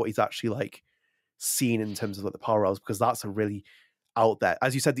want to know what he's actually like seen in terms of like the parallels, because that's a really out there.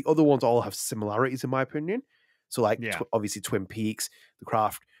 As you said, the other ones all have similarities in my opinion. So like obviously Twin Peaks, The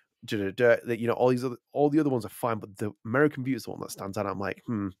Craft, you know, all the other ones are fine, but the American Beauty is the one that stands out. I'm like,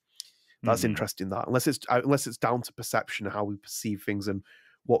 that's interesting. That unless it's down to perception, how we perceive things and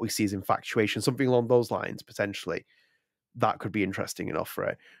what we see as infatuation, something along those lines, potentially that could be interesting enough for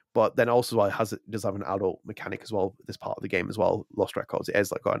it. But then also it does have an adult mechanic as well, this part of the game as well. Lost Records, it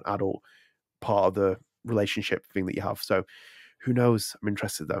has like got an adult part of the relationship thing that you have. So who knows? I'm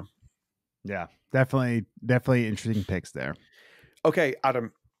interested though. Yeah, definitely interesting picks there. Okay,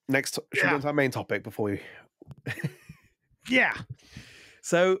 Adam, next should we go into our main topic before we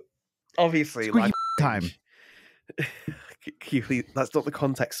So obviously Squeaky time. That's not the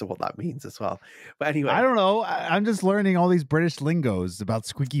context of what that means as well. But anyway, I don't know. I'm just learning all these British lingos about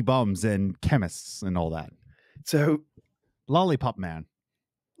squeaky bums and chemists and all that. So Lollipop Man.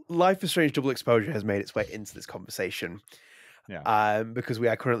 Life is Strange Double Exposure has made its way into this conversation. Yeah. Because we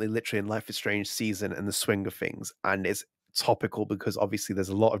are currently literally in Life is Strange season and the swing of things, and it's topical because obviously there's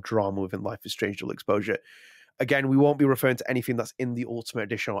a lot of drama within Life is Strange Double Exposure. Again, we won't be referring to anything that's in the Ultimate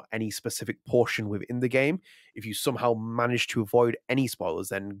Edition or any specific portion within the game. If you somehow manage to avoid any spoilers,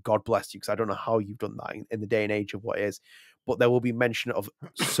 then God bless you, because I don't know how you've done that in the day and age of what it is. But there will be mention of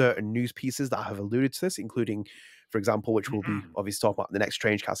certain news pieces that have alluded to this, including, for example, which we'll be obviously talking about in the next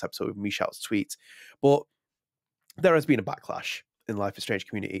StrangeCast episode with Michelle's tweet. But there has been a backlash in the Life is Strange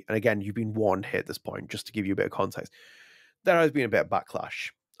community. And again, you've been warned here at this point, just to give you a bit of context. There has been a bit of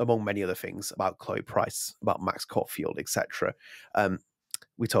backlash, among many other things, about Chloe Price, about Max Caulfield, etc.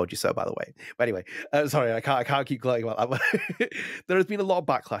 We told you so, by the way. But anyway, sorry, I can't keep gloating about that. But there has been a lot of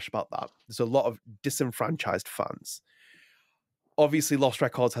backlash about that. There's a lot of disenfranchised fans. Obviously, Lost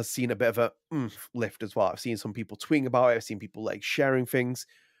Records has seen a bit of a lift as well. I've seen some people tweeting about it. I've seen people like sharing things.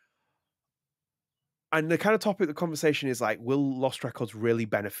 And the kind of topic of the conversation is like, will Lost Records really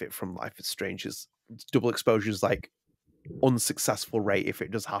benefit from Life is Strange's Double Exposure's like unsuccessful rate if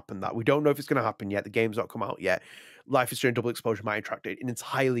it does happen? That we don't know if it's going to happen yet. The game's not come out yet. Life is Strange Double Exposure might attract an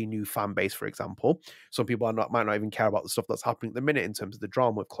entirely new fan base, for example. Some people might not even care about the stuff that's happening at the minute in terms of the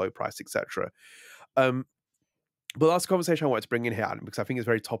drama with Chloe Price, etc. But that's a conversation I wanted to bring in here, Adam, because I think it's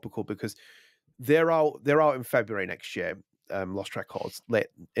very topical, because they're out in February next year. Lost Records late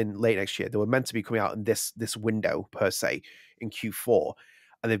next year. They were meant to be coming out in this window per se in Q4,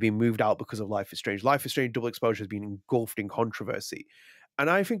 and they've been moved out because of Life is Strange. Life is Strange Double Exposure has been engulfed in controversy, and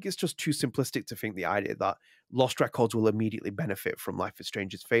I think it's just too simplistic to think the idea that Lost Records will immediately benefit from Life is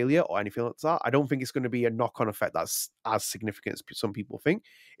Strange's failure or anything like that. I don't think it's going to be a knock-on effect that's as significant as some people think.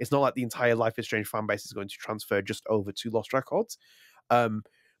 It's not like the entire Life is Strange fan base is going to transfer just over to Lost Records,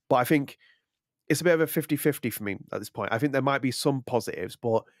 but I think it's a bit of a 50-50 for me at this point. I think there might be some positives,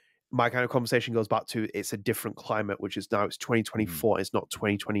 but my kind of conversation goes back to it's a different climate, which is now it's 2024, it's not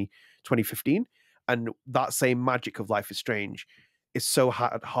 2020, 2015. And that same magic of Life is Strange is so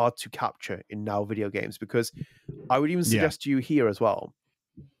hard to capture in now video games, because I would even suggest to you here as well,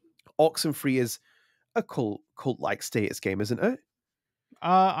 Oxenfree is a cult-like status game, isn't it?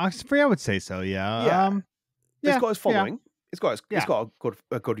 Oxenfree, I would say so, yeah. It's got its following. Yeah. It's got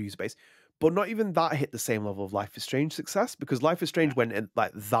a good user base. But not even that hit the same level of Life is Strange success, because Life is Strange went in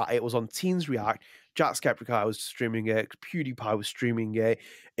like that. It was on Teens React. Jacksepticeye was streaming it. PewDiePie was streaming it.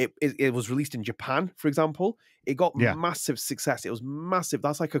 It was released in Japan, for example. It got massive success. It was massive.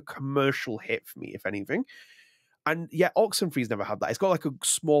 That's like a commercial hit for me, if anything. And yet Oxenfree's never had that. It's got like a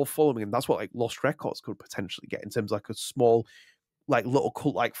small following, and that's what like Lost Records could potentially get in terms of like a small, like little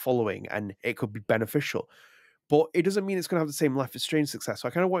cult-like following, and it could be beneficial. But it doesn't mean it's going to have the same Life is Strange success. So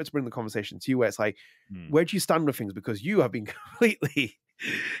I kind of wanted to bring the conversation to you, where it's like, where do you stand with things? Because you have been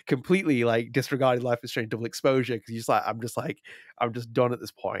completely like disregarding Life is Strange Double Exposure, because you're just like, I'm just done at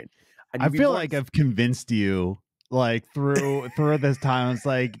this point. And I feel like I've convinced you like through this time. It's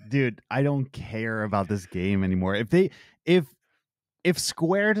like, dude, I don't care about this game anymore. If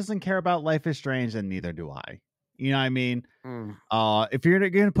Square doesn't care about Life is Strange, then neither do I. You know what I mean? If you're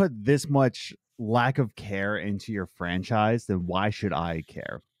going to put this much lack of care into your franchise, then why should I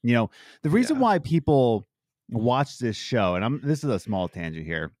care? You know, the reason why people watch this show, and this is a small tangent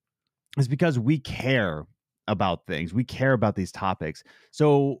here, is because we care about things. We care about these topics.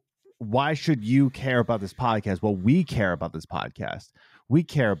 So why should you care about this podcast? Well, we care about this podcast. We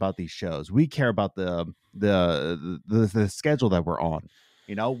care about these shows. We care about the schedule that we're on.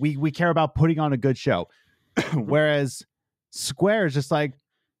 You know, we care about putting on a good show. Whereas Square is just like,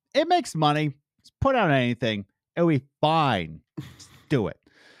 it makes money. Just put out anything. It'll be fine. Just do it.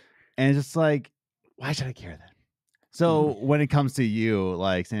 And it's just like, why should I care then? So when it comes to you,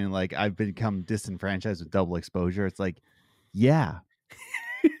 like saying like I've become disenfranchised with Double Exposure, it's like, yeah.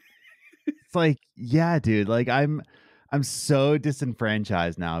 It's like, yeah, dude. Like I'm so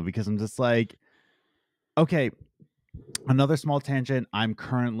disenfranchised now, because I'm just like, okay, another small tangent. I'm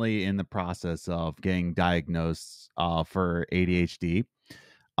currently in the process of getting diagnosed for ADHD.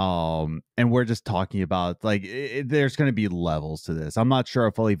 And we're just talking about like there's going to be levels to this. I'm not sure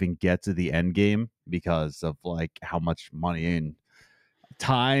if I'll even get to the end game because of like how much money and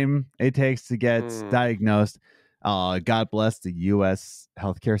time it takes to get diagnosed. God bless the U.S.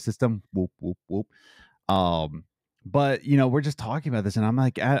 healthcare system. Whoop whoop whoop. But you know, we're just talking about this, and I'm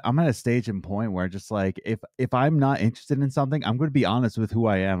like, I'm at a stage and point where just like if I'm not interested in something, I'm going to be honest with who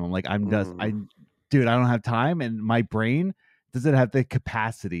I am. I'm like, dude, I don't have time, and my brain doesn't have the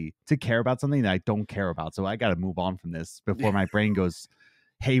capacity to care about something that I don't care about. So I got to move on from this before my brain goes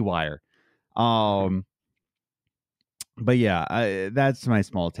haywire. But yeah, that's my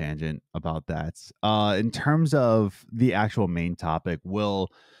small tangent about that. In terms of the actual main topic, will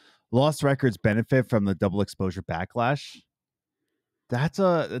Lost Records benefit from the double exposure backlash? That's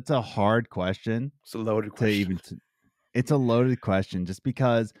a hard question It's a loaded to question. even. It's a loaded question, just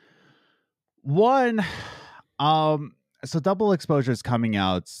because one, so double exposure is coming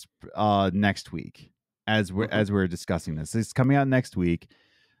out next week, as we're discussing this. It's coming out next week.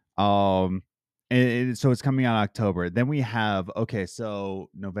 So it's coming out in October. Then we have, okay, so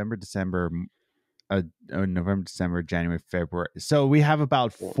November, December, January, February. So we have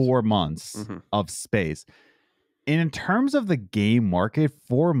about 4 months of space. And in terms of the game market,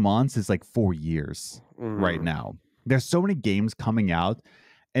 4 months is like 4 years right now. There's so many games coming out.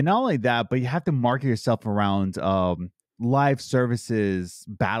 And not only that, but you have to market yourself around live services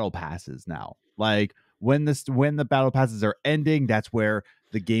battle passes now. Like when the battle passes are ending, that's where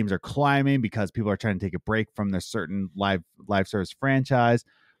the games are climbing, because people are trying to take a break from their certain live service franchise.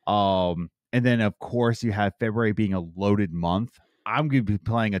 And then of course you have February being a loaded month. I'm going to be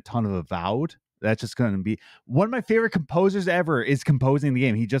playing a ton of Avowed. That's just going to be one of my favorite composers ever is composing the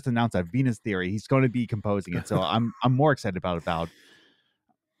game. He just announced that Venus Theory. He's going to be composing it. So I'm more excited about Avowed.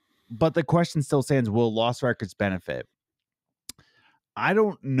 But the question still stands, will Lost Records benefit? I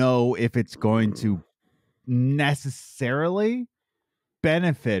don't know if it's going to necessarily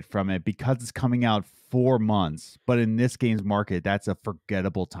benefit from it, because it's coming out 4 months. But in this game's market, that's a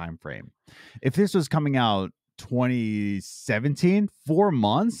forgettable time frame. If this was coming out 2017, 4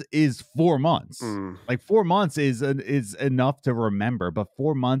 months is 4 months. Like 4 months is enough to remember, but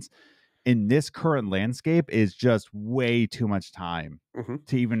 4 months in this current landscape is just way too much time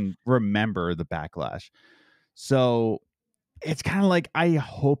to even remember the backlash. So it's kind of like, I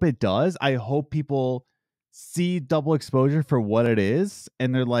hope it does. I hope people see double exposure for what it is,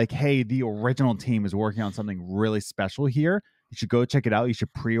 and they're like, hey, the original team is working on something really special here. You should go check it out. You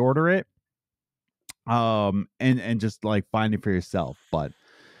should pre-order it. And just like find it for yourself. But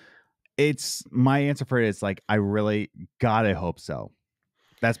it's my answer for it is like, I really gotta hope so.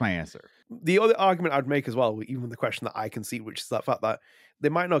 That's my answer. The other argument I'd make as well, even the question that I can see, which is that fact that they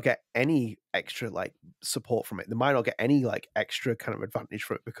might not get any extra like support from it. They might not get any like extra kind of advantage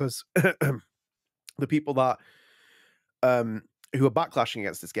from it, because the people that who are backlashing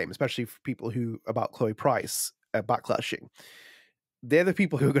against this game, especially for people who about Chloe Price backlashing, they're the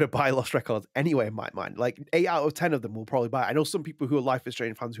people who are going to buy Lost Records anyway, in my mind. Like 8 out of 10 of them will probably buy it. I know some people who are Life is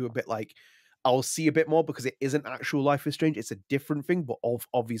Strange fans who are a bit like, I'll see a bit more because it isn't actual Life is Strange. It's a different thing, but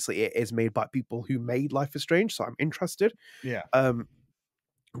obviously it is made by people who made Life is Strange, so I'm interested. Yeah.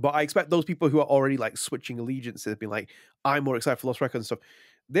 But I expect those people who are already like switching allegiances, being like, I'm more excited for Lost Records and stuff,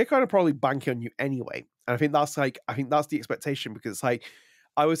 they're kind of probably banking on you anyway. And I think that's the expectation, because it's like,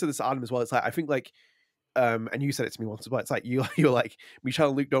 I always said this to Adam as well. It's like, I think like, and you said it to me once as well. It's like you're like, Michelle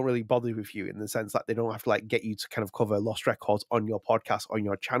and Luke don't really bother with you in the sense that they don't have to like get you to kind of cover Lost Records on your podcast, on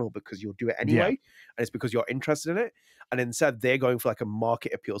your channel, because you'll do it anyway, and it's because you're interested in it. And instead, they're going for like a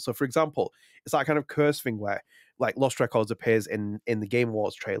market appeal. So, for example, it's that kind of curse thing where like Lost Records appears in the Game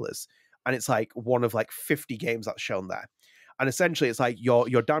Awards trailers, and it's like one of like 50 games that's shown there. And essentially, it's like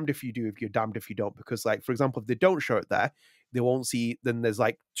you're damned if you do, if you're damned if you don't. Because, like, for example, if they don't show it there, they won't see. Then there's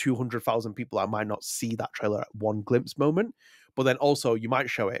like 200,000 people that might not see that trailer at one glimpse moment. But then also, you might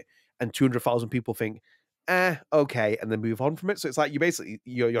show it, and 200,000 people think, okay, and then move on from it. So it's like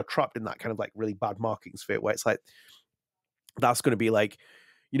you're trapped in that kind of like really bad marketing sphere where it's like that's going to be like,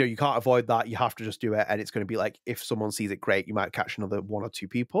 you can't avoid that. You have to just do it, and it's going to be like, if someone sees it, great, you might catch another 1 or 2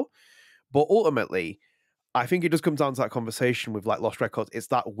 people. But ultimately, I think it just comes down to that conversation with like Lost Records. It's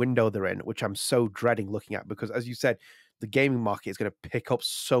that window they're in, which I'm so dreading looking at, because as you said, the gaming market is going to pick up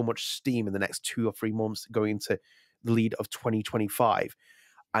so much steam in the next 2 or 3 months going into the lead of 2025.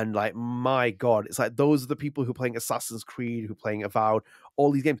 And like, my God, it's like those are the people who are playing Assassin's Creed, who are playing Avowed,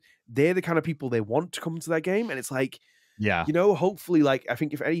 all these games. They're the kind of people they want to come to their game. And it's like, hopefully, like, I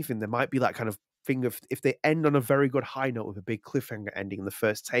think if anything, there might be that kind of thing of, if they end on a very good high note with a big cliffhanger ending in the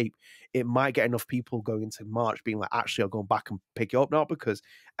first tape, it might get enough people going into March being like, actually, I'll go back and pick it up now because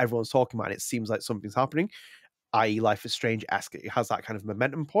everyone's talking about it. It seems like something's happening, i.e. Life is Strange-esque. It has that kind of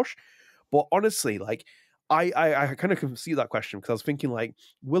momentum push. But honestly, like, I kind of can see that question, because I was thinking like,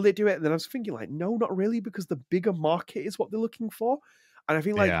 will they do it? And then I was thinking like, no, not really, because the bigger market is what they're looking for. And I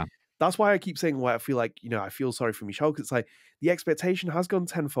feel like that's why I keep saying why I feel like, I feel sorry for Michelle, because it's like the expectation has gone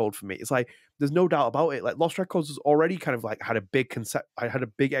tenfold for me. It's like, there's no doubt about it. Like Lost Records was already kind of like had a big concept. I had a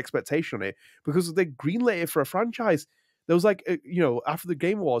big expectation on it because they greenlit it for a franchise. There was like, after the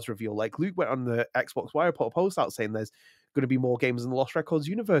Game Awards reveal, like Luke went on the Xbox Wire, put a post out saying there's going to be more games in the Lost Records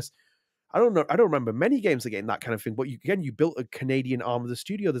universe. I don't know. I don't remember many games that getting that kind of thing. But you built a Canadian arm of the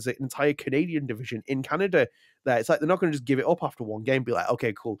studio. There's an entire Canadian division in Canada there. It's like they're not going to just give it up after one game. Be like,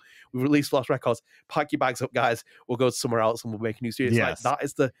 okay, cool, we've released Lost Records. Pack your bags up, guys. We'll go somewhere else and we'll make a new studio.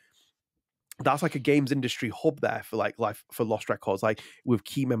 It's like that's like a games industry hub there for for Lost Records, like with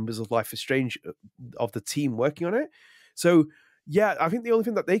key members of Life is Strange of the team working on it. So yeah, I think the only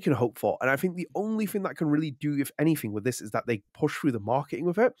thing that they can hope for, and I think the only thing that can really do, if anything, with this is that they push through the marketing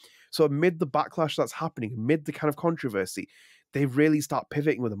with it. So amid the backlash that's happening, amid the kind of controversy, they really start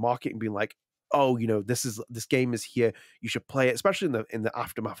pivoting with the marketing, being like, oh, this game is here. You should play it, especially in the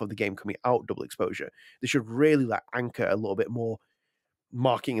aftermath of the game coming out, Double Exposure. They should really anchor a little bit more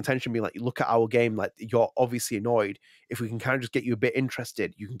marketing attention, being like, look at our game, like you're obviously annoyed. If we can kind of just get you a bit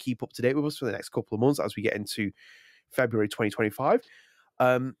interested, you can keep up to date with us for the next couple of months as we get into February 2025.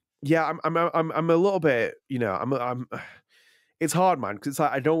 Yeah, I'm a little bit, it's hard, man, because it's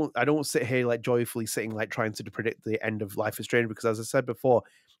like I don't sit here like joyfully sitting like trying to predict the end of Life is Strange, because as I said before,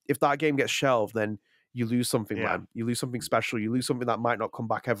 if that game gets shelved, then you lose something, man. You lose something special. You lose something that might not come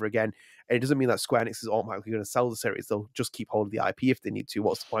back ever again. And it doesn't mean that Square Enix is automatically going to sell the series. They'll just keep hold of the IP if they need to.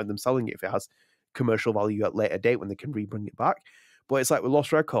 What's the point of them selling it if it has commercial value at a later date when they can rebring it back? But it's like with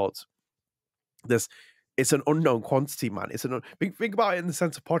Lost Records, it's an unknown quantity, man. Think about it in the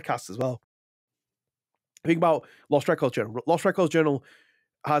sense of podcasts as well. Think about Lost Records Journal. Lost Records Journal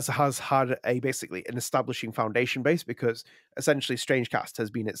has had basically an establishing foundation base, because essentially StrangeCast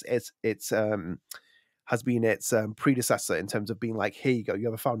has been its predecessor in terms of being like, here you go, you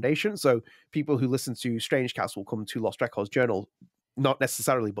have a foundation. So people who listen to StrangeCast will come to Lost Records Journal, not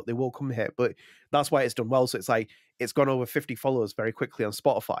necessarily, but they will come here. But that's why it's done well. So it's like it's gone over 50 followers very quickly on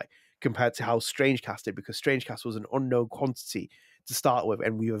Spotify compared to how StrangeCast did, because StrangeCast was an unknown quantity to start with,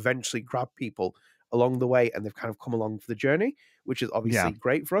 and we eventually grabbed people along the way, and they've kind of come along for the journey, which is obviously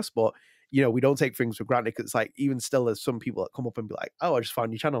great for us. But we don't take things for granted, because it's like even still there's some people that come up and be like, oh, I just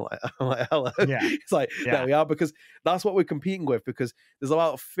found your channel. I'm like, hello. It's like, there we are, because that's what we're competing with, because there's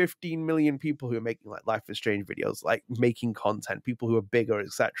about 15 million people who are making like Life is Strange videos, like making content, people who are bigger,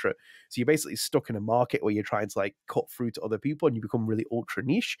 etc. So you're basically stuck in a market where you're trying to like cut through to other people, and you become really ultra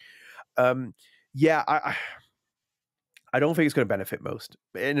niche. I don't think it's going to benefit most.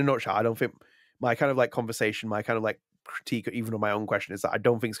 In a nutshell, I don't think my kind of like conversation, my kind of like critique, even on my own question, is that I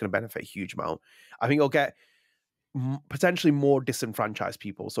don't think it's going to benefit a huge amount. I think it'll get potentially more disenfranchised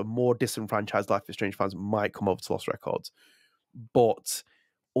people. So more disenfranchised Life is Strange fans might come over to Lost Records. But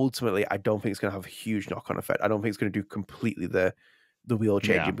ultimately, I don't think it's going to have a huge knock-on effect. I don't think it's going to do completely the wheel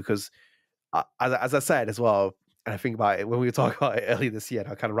changing, because as I said as well, and I think about it, when we were talking about it earlier this year,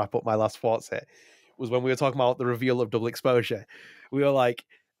 and I'll kind of wrap up my last thoughts here, was when we were talking about the reveal of Double Exposure. We were like,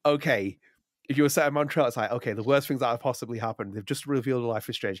 okay, if you were set in Montreal, it's like, okay, the worst things that have possibly happened. They've just revealed a Life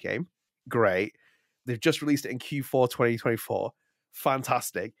is Strange game. Great. They've just released it in Q4 2024.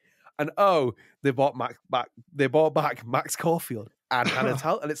 Fantastic. And they bought back Max Caulfield and Hannah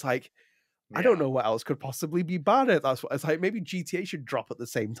Tell. And it's like, I don't know what else could possibly be bad. That's what it's like. Maybe GTA should drop at the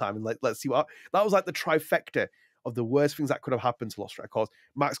same time, and like, let's see what that was like, the trifecta of the worst things that could have happened to Lost Records.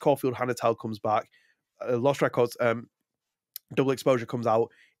 Max Caulfield, Hannah Tell comes back. Lost Records, Double Exposure comes out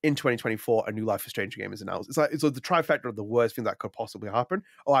in 2024. A new Life is Strange game is announced. It's like the trifecta of the worst thing that could possibly happen.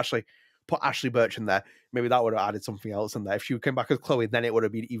 Oh, actually, put Ashley Birch in there. Maybe that would have added something else in there. If she came back as Chloe, then it would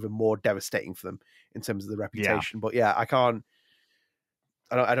have been even more devastating for them in terms of the reputation. But yeah, I don't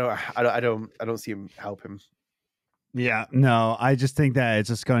see him help him. Yeah, no, I just think that it's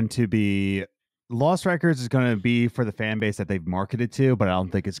just going to be Lost Records is going to be for the fan base that they've marketed to, but I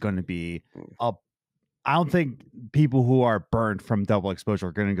don't think it's going to be I don't think people who are burnt from Double Exposure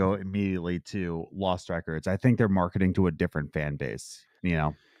are going to go immediately to Lost Records. I think they're marketing to a different fan base,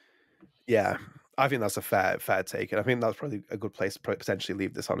 Yeah, I think that's a fair take, and I think that's probably a good place to potentially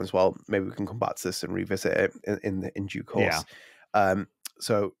leave this on as well. Maybe we can come back to this and revisit it in due course.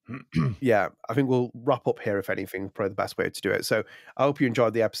 So yeah, I think we'll wrap up here, if anything, probably the best way to do it. So I hope you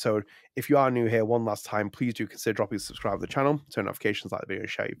enjoyed the episode. If you are new here, one last time, please do consider dropping subscribe to the channel, turn notifications, like the video,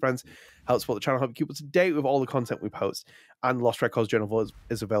 share with your friends. Help support the channel, help keep up to date with all the content we post. And Lost Records Journal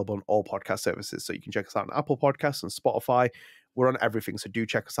is available on all podcast services. So you can check us out on Apple Podcasts and Spotify. We're on everything. So do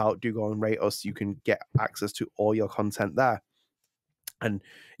check us out. Do go and rate us. You can get access to all your content there. And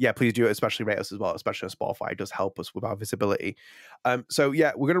yeah, please do, especially rate us as well, especially on Spotify. It does help us with our visibility. So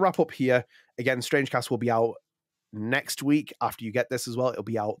yeah, we're going to wrap up here. Again, StrangeCast will be out next week after you get this as well. It'll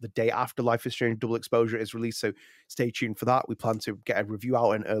be out the day after Life is Strange Double Exposure is released. So stay tuned for that. We plan to get a review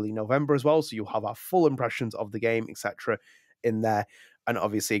out in early November as well. So you'll have our full impressions of the game, etc. in there. And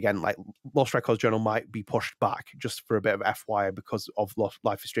obviously, again, like Lost Records Journal might be pushed back just for a bit of FYI because of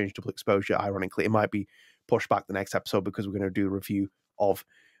Life is Strange Double Exposure. Ironically, it might be pushed back the next episode because we're going to do a review of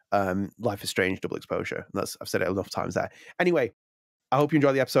Life is Strange Double Exposure. I've said it enough times there. Anyway, I hope you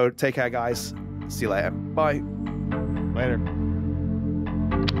enjoyed the episode. Take care, guys. See you later. Bye. Later.